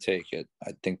definitely going to take it.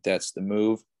 I think that's the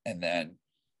move. And then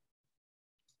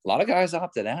a lot of guys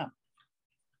opted out.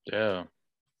 Yeah.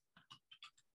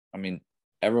 I mean,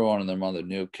 everyone and their mother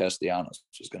knew Castellanos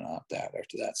was going to opt out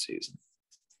after that season.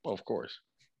 Well, of course.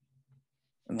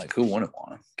 And like, who wouldn't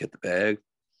want to get the bag?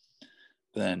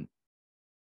 Then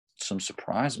some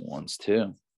surprising ones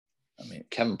too. I mean,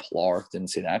 Kevin Pillar,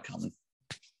 didn't see that coming.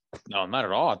 No, not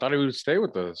at all. I thought he would stay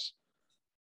with us.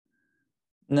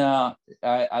 No,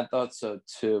 I thought so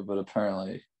too, but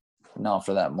apparently not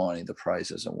for that money. The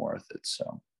price isn't worth it.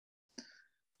 So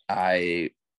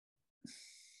I'm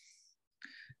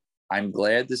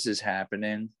glad this is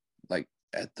happening, like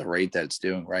at the rate that it's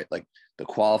doing, right? Like the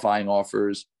qualifying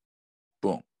offers,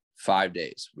 boom, 5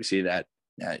 days. We see that.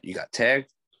 You got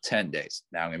tagged, 10 days.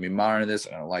 Now I'm going to be monitoring this.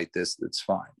 I don't like this. That's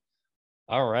fine.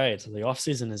 All right. So the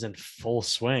offseason is in full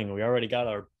swing. We already got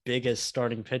our biggest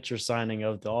starting pitcher signing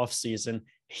of the offseason.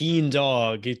 Heen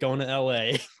Dog. He's going to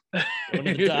LA. Going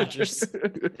to the Dodgers.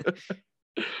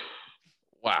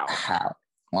 Wow. How?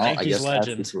 Well, Yankees I guess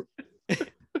legend.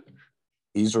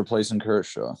 He's replacing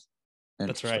Kershaw.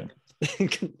 That's right.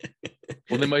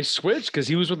 Well, they might switch because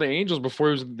he was with the Angels before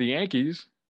he was with the Yankees.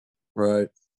 Right.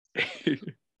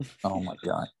 Oh, my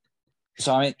God.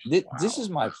 So, I mean, this is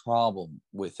my problem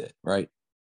with it, right?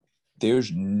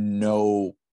 There's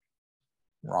no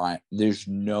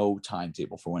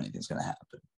timetable for when anything's going to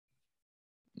happen.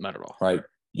 Not at all. Right?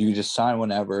 You can just sign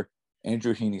whenever.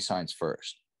 Andrew Heaney signs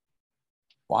first.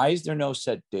 Why is there no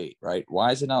set date, right?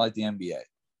 Why is it not like the NBA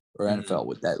or NFL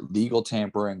with that legal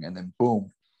tampering and then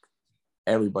boom,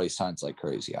 everybody signs like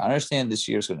crazy? I understand this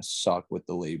year's going to suck with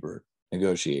the labor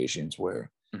negotiations where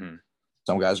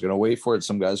some guys are going to wait for it.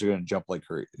 Some guys are going to jump like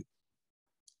crazy.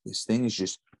 This thing is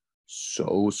just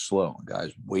so slow.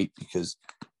 Guys, wait because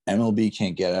MLB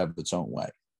can't get out of its own way.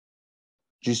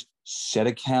 Just set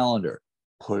a calendar.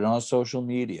 Put it on social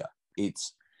media.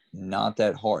 It's not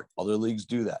that hard. Other leagues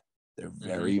do that. They're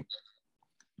very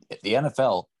the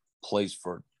NFL plays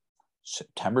for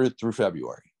September through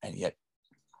February, and yet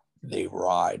they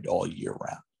ride all year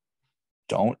round.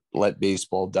 Don't let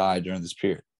baseball die during this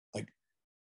period. Like,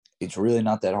 it's really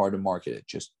not that hard to market it.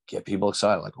 Just get people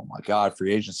excited. Like, oh my God,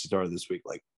 free agency started this week.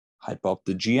 Like, hype up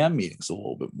the GM meetings a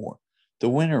little bit more. The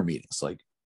winter meetings, like,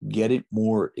 get it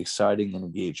more exciting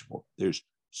and engageable. There's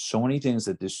so many things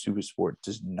that this super sport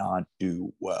does not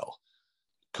do well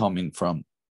coming from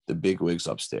the big wigs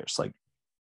upstairs. Like,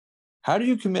 how do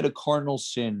you commit a cardinal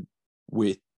sin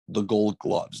with the gold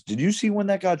gloves? Did you see when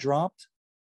that got dropped?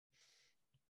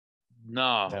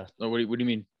 No. Yeah. What do you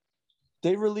mean?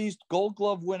 They released gold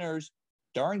glove winners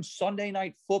during Sunday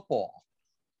Night Football.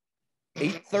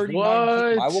 8:39. What?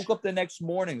 I woke up the next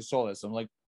morning and saw this. I'm like,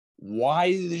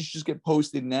 why did this just get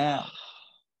posted now?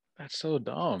 That's so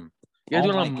dumb. You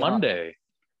gotta do it on Monday.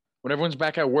 When everyone's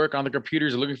back at work on the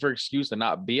computers looking for an excuse to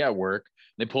not be at work,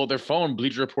 they pull out their phone.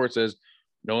 Bleacher Report says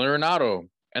Nolan Arenado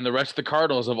and the rest of the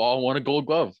Cardinals have all won a gold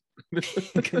glove.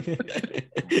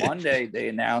 Monday, they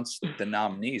announced the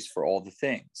nominees for all the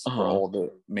things, for all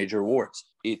the major awards.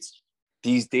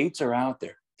 These dates are out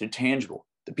there. They're tangible.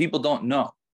 The people don't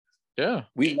know. Yeah.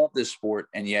 We love this sport,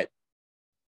 and yet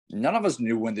none of us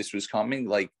knew when this was coming.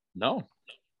 Like, no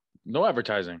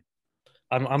advertising.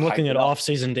 I'm looking at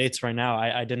off-season dates right now.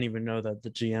 I didn't even know that the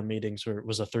GM meetings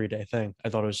was a 3-day thing. I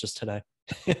thought it was just today.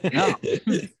 No.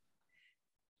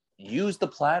 Use the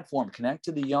platform. Connect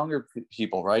to the younger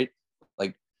people, right?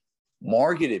 Like,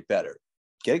 market it better.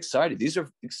 Get excited. These are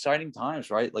exciting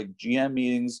times, right? Like GM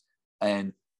meetings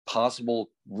and possible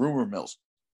rumor mills.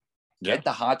 Get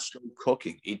the hot stove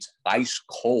cooking. It's ice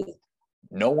cold.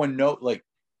 No one knows. Like,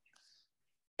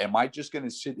 am I just going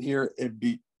to sit here and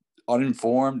be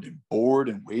uninformed and bored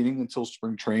and waiting until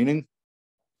spring training?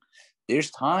 There's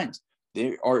times.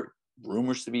 There are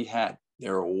rumors to be had.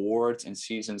 There are awards and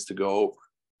seasons to go over.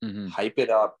 Hype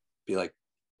it up. Be like,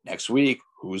 next week,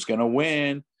 who's going to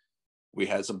win? We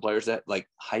had some players that, like,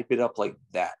 hype it up like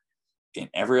that. In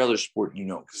every other sport, you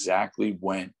know exactly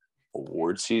when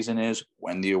award season is,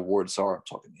 when the awards are. I'm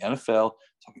talking the NFL,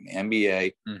 talking the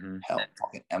NBA, hell, I'm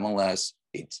talking MLS.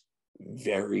 It's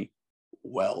very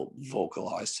well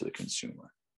vocalized to the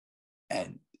consumer.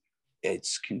 And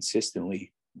it's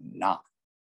consistently not.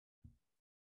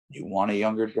 You want a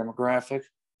younger demographic?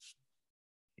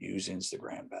 Use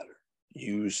Instagram better.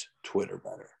 Use Twitter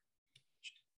better.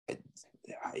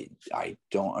 I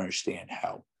don't understand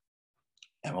how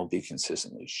MLB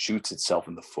consistently shoots itself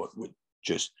in the foot with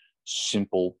just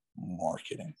simple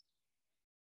marketing.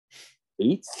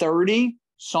 8:30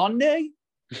 Sunday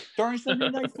during Sunday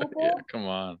Night Football? Yeah, come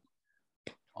on.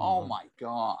 Oh my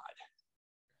God.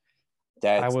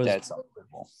 That's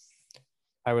unbelievable.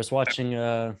 I was watching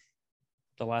the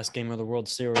last game of the World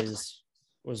Series,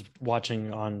 was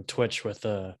watching on Twitch with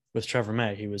Trevor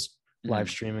May. He was live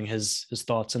streaming his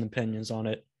thoughts and opinions on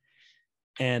it.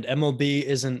 And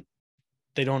MLB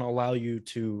they don't allow you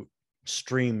to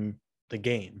stream the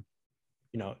game.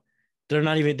 You know, they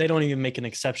don't even make an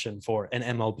exception for an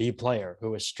MLB player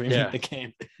who is streaming the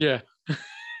game. Yeah.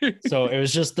 So it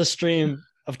was just the stream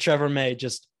of Trevor May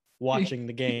just watching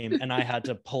the game, and I had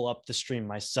to pull up the stream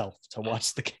myself to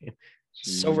watch the game.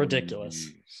 So ridiculous.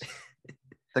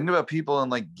 Think about people in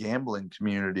like gambling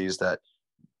communities that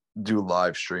do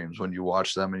live streams when you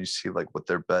watch them and you see like what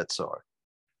their bets are.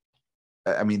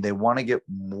 I mean, they want to get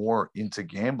more into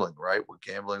gambling, right? Where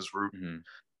gambling is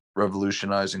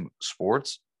revolutionizing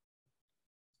sports.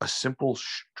 A simple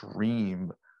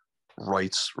stream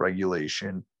rights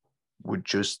regulation would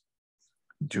just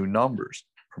do numbers,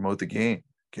 promote the game,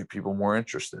 get people more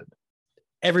interested.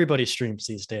 Everybody streams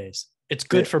these days. It's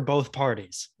good for both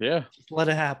parties. Yeah. Just let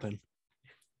it happen.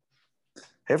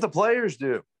 Half the players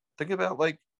do. Think about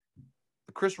like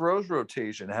the Chris Rose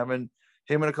rotation, having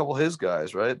him and a couple of his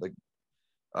guys, right? Like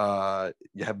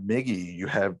you have Miggy, you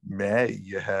have May,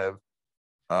 you have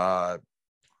I'm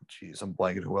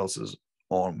blanking who else is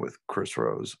on with Chris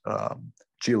Rose.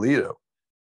 Giolito.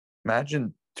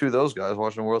 Imagine two of those guys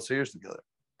watching the World Series together.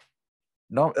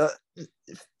 No,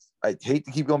 I hate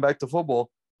to keep going back to football.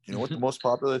 You know what the most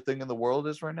popular thing in the world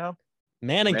is right now?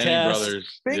 Manning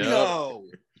brothers. Bingo.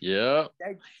 Yeah.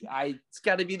 It's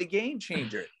got to be the game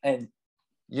changer. And,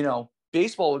 you know,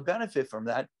 baseball would benefit from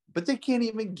that, but they can't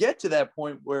even get to that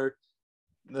point where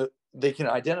they can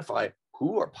identify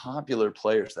who are popular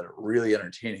players that are really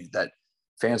entertaining that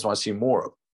fans want to see more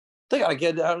of. They got to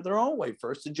get it out of their own way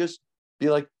first and just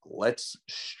be like, let's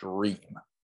stream.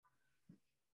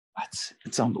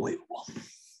 It's unbelievable.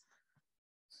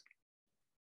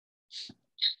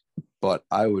 But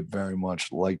I would very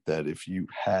much like that if you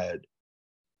had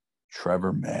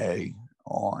Trevor May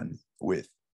on with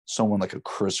someone like a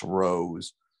Chris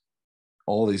Rose,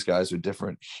 all these guys with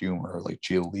different humor, like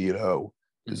Giolito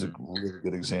is a really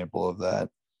good example of that.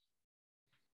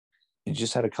 You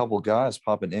just had a couple of guys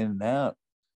popping in and out,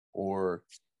 or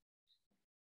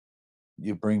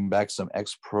you bring back some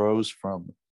ex-pros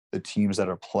from the teams that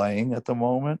are playing at the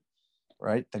moment,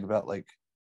 right? Think about like,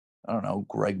 I don't know,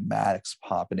 Greg Maddux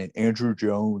popping in, Andrew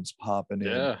Jones popping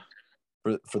in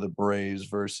for the Braves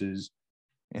versus,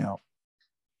 you know,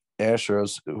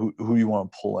 Astros. Who you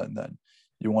want to pull in then?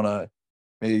 You want to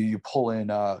maybe you pull in,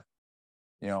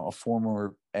 you know, a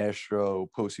former Astro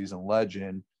postseason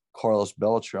legend, Carlos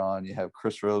Beltran. You have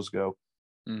Chris Rose go,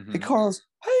 hey, Carlos,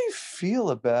 how do you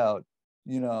feel about,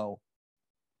 you know,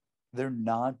 there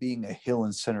not being a hill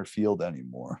in center field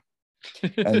anymore?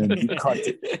 And then you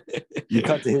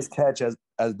cut to his catch as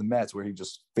the Mets where he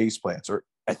just face plants. Or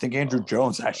I think Andrew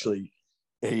Jones actually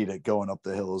ate it going up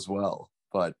the hill as well.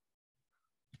 But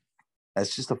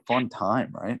that's just a fun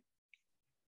time, right?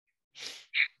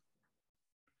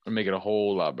 It'll make it a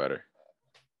whole lot better.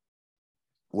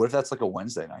 What if that's like a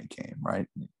Wednesday night game, right?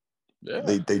 Yeah.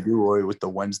 They do away with the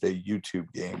Wednesday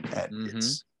YouTube game, and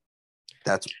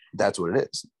that's what it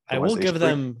is. I will give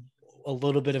them a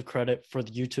little bit of credit for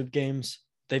the YouTube games.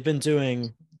 They've been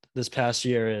doing this past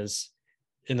year is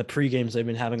in the pre-games, they've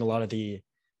been having a lot of the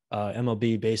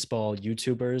MLB baseball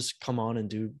YouTubers come on and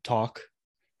do talk.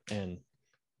 And,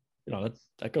 you know,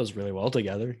 that goes really well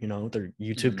together. You know, they're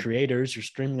YouTube creators. You're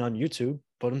streaming on YouTube,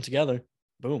 put them together.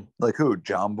 Boom. Like who?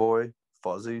 John Boy,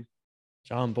 Fuzzy?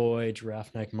 John Boy,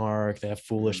 Giraffe Neck Mark. They have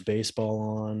Foolish Baseball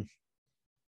on.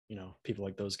 You know, people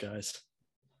like those guys.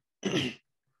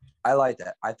 I like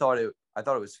that. I thought it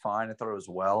was fine. I thought it was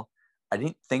well. I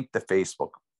didn't think the Facebook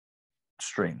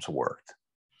streams worked.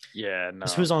 Yeah, no.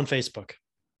 This was on Facebook.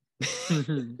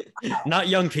 Not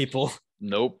young people.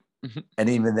 Nope. And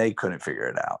even they couldn't figure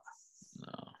it out.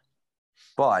 No.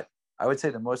 But I would say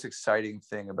the most exciting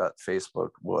thing about Facebook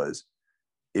was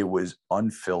it was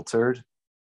unfiltered,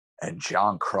 and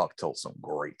John Kruk told some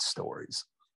great stories.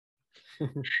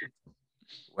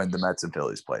 When the Mets and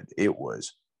Phillies played, it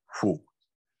was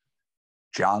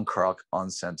John Kruk,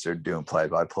 uncensored, doing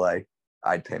play-by-play.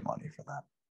 I'd pay money for that.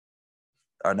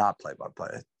 Or not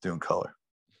play-by-play, doing color.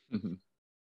 Mhm.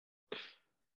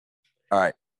 All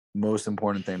right. Most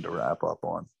important thing to wrap up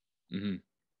on. Mhm.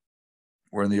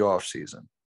 We're in the off season.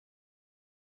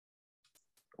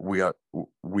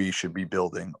 We should be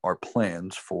building our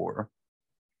plans for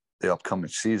the upcoming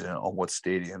season on what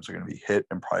stadiums are going to be hit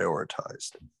and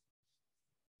prioritized.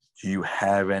 Do you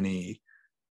have any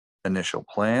initial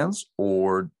plans,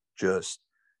 or just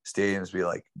stadiums be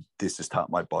like, this is top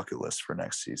my bucket list for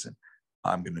next season?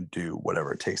 I'm going to do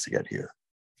whatever it takes to get here.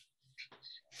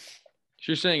 So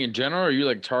you're saying in general, are you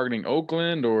like targeting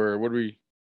Oakland, or what do we?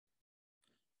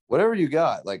 Whatever you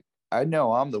got. Like, I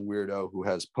know I'm the weirdo who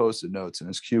has Post-it notes in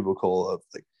his cubicle of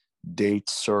like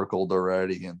dates circled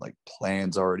already and like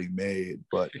plans already made.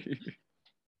 But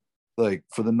like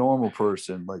for the normal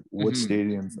person, like what Mhm.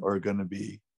 stadiums are going to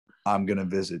be, I'm going to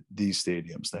visit these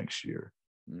stadiums next year.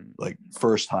 Mm. Like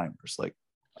first timers, like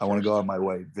I want to go out of my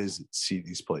way, visit, see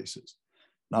these places.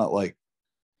 Not like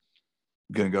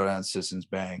going to go down to Citizens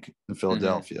Bank in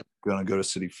Philadelphia, going to go to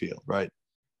Citi Field, right?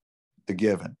 The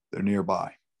Given, they're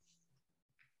nearby.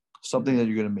 Something that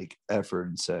you're going to make effort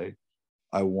and say,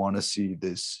 I want to see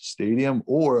this stadium,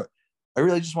 or I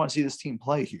really just want to see this team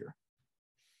play here.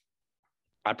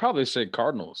 I'd probably say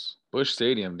Cardinals, Busch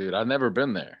Stadium, dude. I've never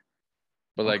been there,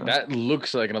 but like Okay. that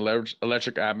looks like an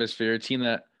electric atmosphere. A team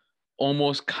that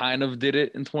almost kind of did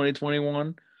it in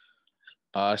 2021.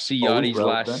 See Always Yachty's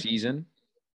last relevant. season.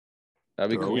 That'd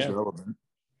be They're cool. always Yeah. relevant.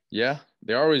 Yeah,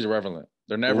 they're always relevant.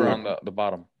 They're never Ooh. on the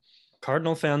bottom.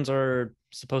 Cardinal fans are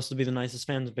supposed to be the nicest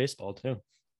fans of baseball too.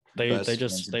 They Best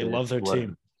fans in they love their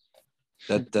baseball.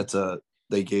 team.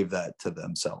 They gave that to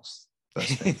themselves.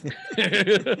 Best fan.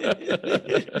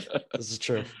 This is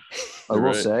true. I will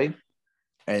Right. say,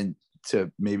 and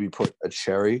to maybe put a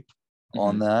cherry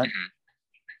on Mhm. that,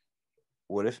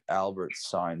 what if Albert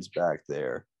signs back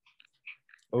there?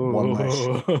 One last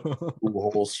shot.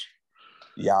 Pujols,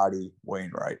 Yachty,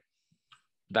 Wainwright.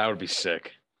 That would be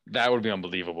sick. That would be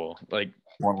unbelievable. Like,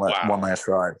 One Wow. last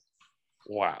ride.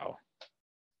 wow.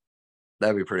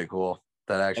 That'd be pretty cool.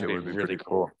 That actually That'd be would be really pretty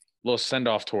cool. cool. Little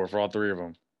send-off tour for all three of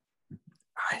them.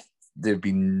 There'd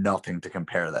be nothing to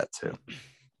compare that to.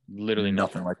 Literally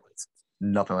nothing.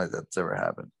 Nothing like that's ever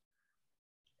happened.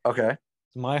 Okay.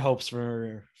 My hopes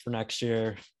for next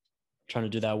year, trying to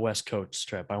do that West Coast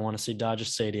trip. I want to see Dodger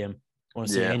Stadium. I want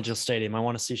to see Yeah. Angel Stadium. I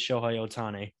want to see Shohei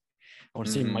Ohtani. I want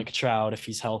to see Mhm. Mike Trout if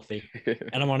he's healthy.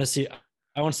 And I want to see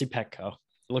Petco.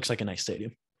 It looks like a nice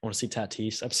stadium. I want to see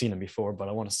Tatis. I've seen him before, but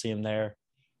I want to see him there.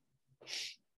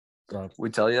 So, We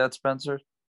tell you that, Spencer?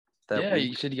 That Yeah,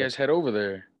 you said you guys head over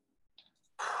there.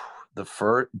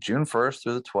 June 1st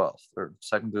through the 12th, or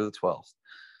 2nd through the 12th,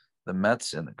 the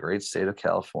Mets in the great state of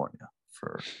California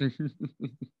for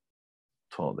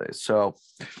 12 days. So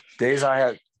days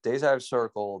I've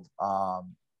circled of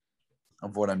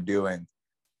what I'm doing.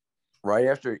 Right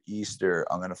after Easter,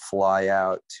 I'm going to fly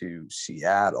out to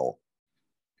Seattle.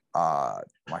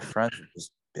 My friends are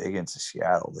just big into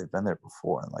Seattle. They've been there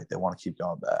before, and like they want to keep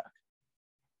going back.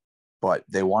 But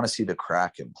they want to see the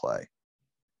Kraken play.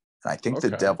 And I think the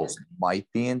Okay. Devils might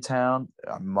be in town.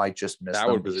 I might just miss That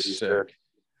them would be because of Easter. sick.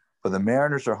 But the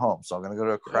Mariners are home. So I'm going to go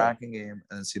to a Kraken game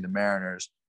and then see the Mariners.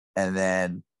 And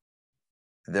then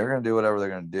they're going to do whatever they're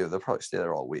going to do. They'll probably stay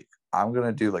there all week. I'm going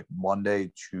to do like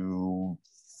Monday to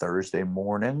Thursday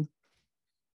morning.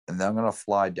 And then I'm going to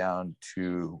fly down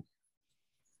to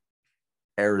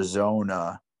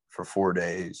Arizona for 4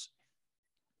 days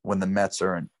when the Mets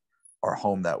are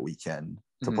home that weekend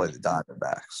to play the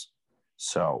Diamondbacks.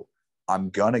 So I'm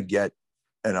going to get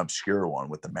an obscure one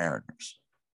with the Mariners.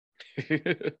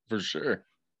 For sure.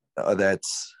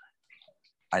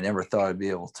 I never thought I'd be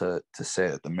able to say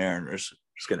that the Mariners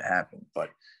is going to happen, but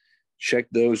check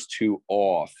those two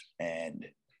off. And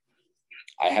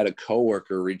I had a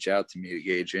coworker reach out to me to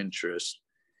gauge interest.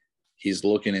 He's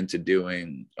looking into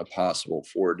doing a possible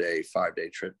 4-day, 5-day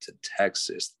trip to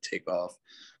Texas to take off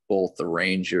both the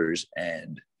Rangers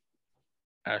and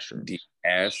Astros. the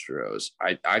Astros.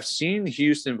 I've seen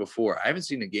Houston before. I haven't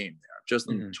seen a game there. I've just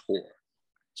on the tour.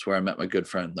 It's where I met my good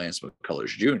friend Lance McCullers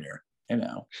Jr. You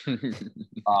know.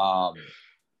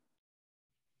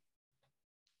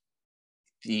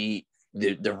 The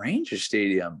Rangers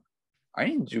Stadium, I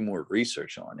need to do more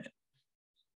research on it.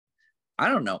 I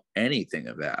don't know anything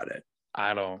about it.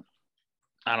 I don't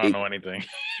know anything.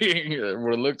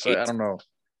 What it looks like, I don't know.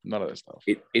 None of that stuff.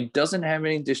 It doesn't have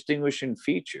any distinguishing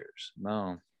features.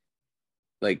 No.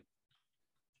 Like,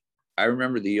 I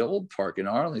remember the old park in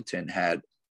Arlington had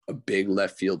a big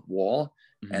left field wall,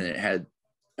 and it had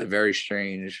a very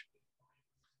strange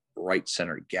right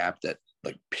center gap that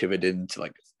like pivoted into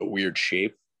like a weird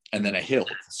shape, and then a hill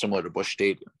similar to Busch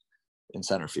Stadium in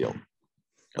center field,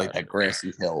 like that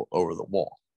grassy hill over the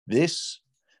wall. This,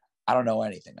 I don't know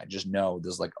anything. I just know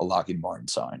there's like a Lockheed Martin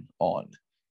sign on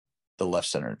the left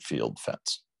center field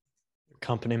fence.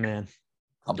 Company man.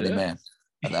 Man.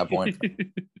 At that point,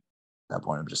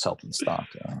 I'm just helping stock.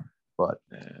 But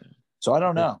so I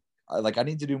don't know. I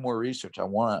need to do more research.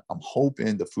 I'm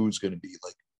hoping the food's going to be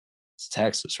like, it's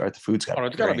Texas, right? The food's got.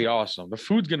 It's got to be awesome. The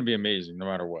food's going to be amazing, no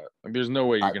matter what. Like, there's no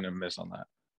way you're going to miss on that.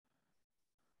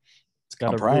 It's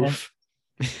got a roof.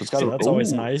 It's got that's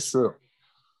always nice. True.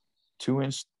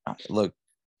 2-inch. Look,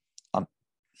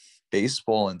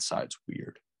 baseball inside's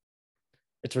weird.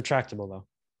 It's retractable though.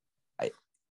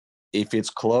 If it's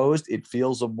closed, it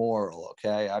feels immoral.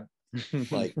 Okay,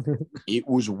 it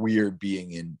was weird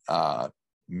being in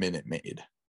Minute Maid.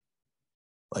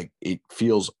 Like it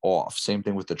feels off. Same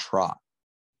thing with the Trot.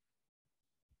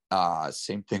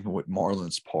 Same thing with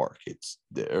Marlins Park.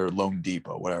 Or Lone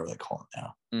Depot, whatever they call it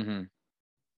now. Mm-hmm.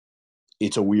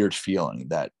 It's a weird feeling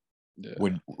that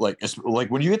when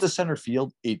when you get to center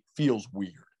field, it feels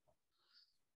weird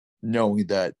knowing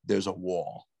that there's a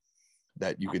wall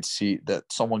that you could see that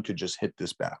someone could just hit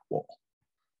this back wall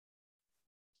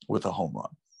with a home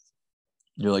run.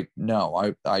 You're like,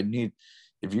 no, I need,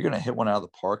 if you're going to hit one out of the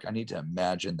park, I need to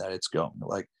imagine that it's going.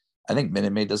 Like, I think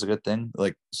Minute Maid does a good thing.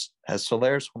 Like, has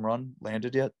Soler's home run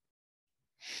landed yet?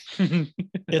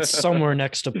 It's somewhere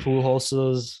next to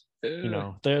Pujols'.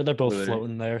 They're both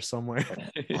floating there somewhere.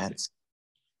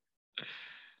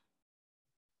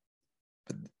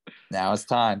 Now it's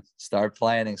time. Start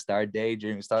planning. Start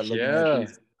daydreaming. Start looking at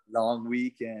these long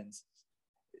weekends.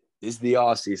 This is the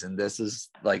off season. This is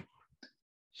like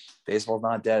baseball's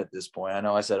not dead at this point. I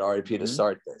know I said RIP to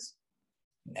start this.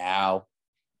 Now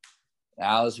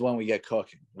is when we get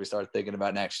cooking. We start thinking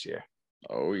about next year.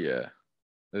 Oh yeah,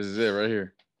 this is it right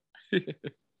here.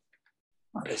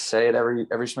 They say it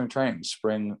every spring training.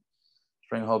 Spring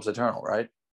hope's eternal, right?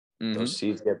 Mm-hmm. Those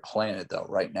seeds get planted though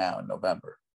right now in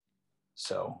November.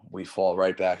 So we fall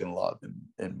right back in love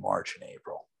in March and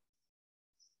April.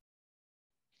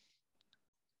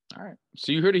 All right.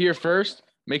 So you heard it here first.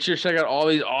 Make sure to check out all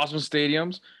these awesome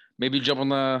stadiums. Maybe jump on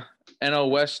the NL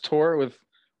West tour with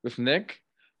Nick.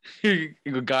 He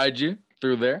will guide you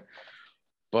through there.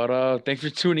 But thanks for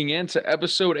tuning in to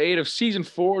episode 8 of season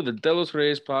 4 of the Delos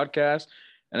Reyes podcast.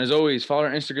 And as always, follow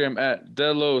our Instagram at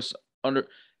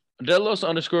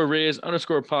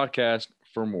Delos_Reyes_podcast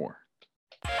for more.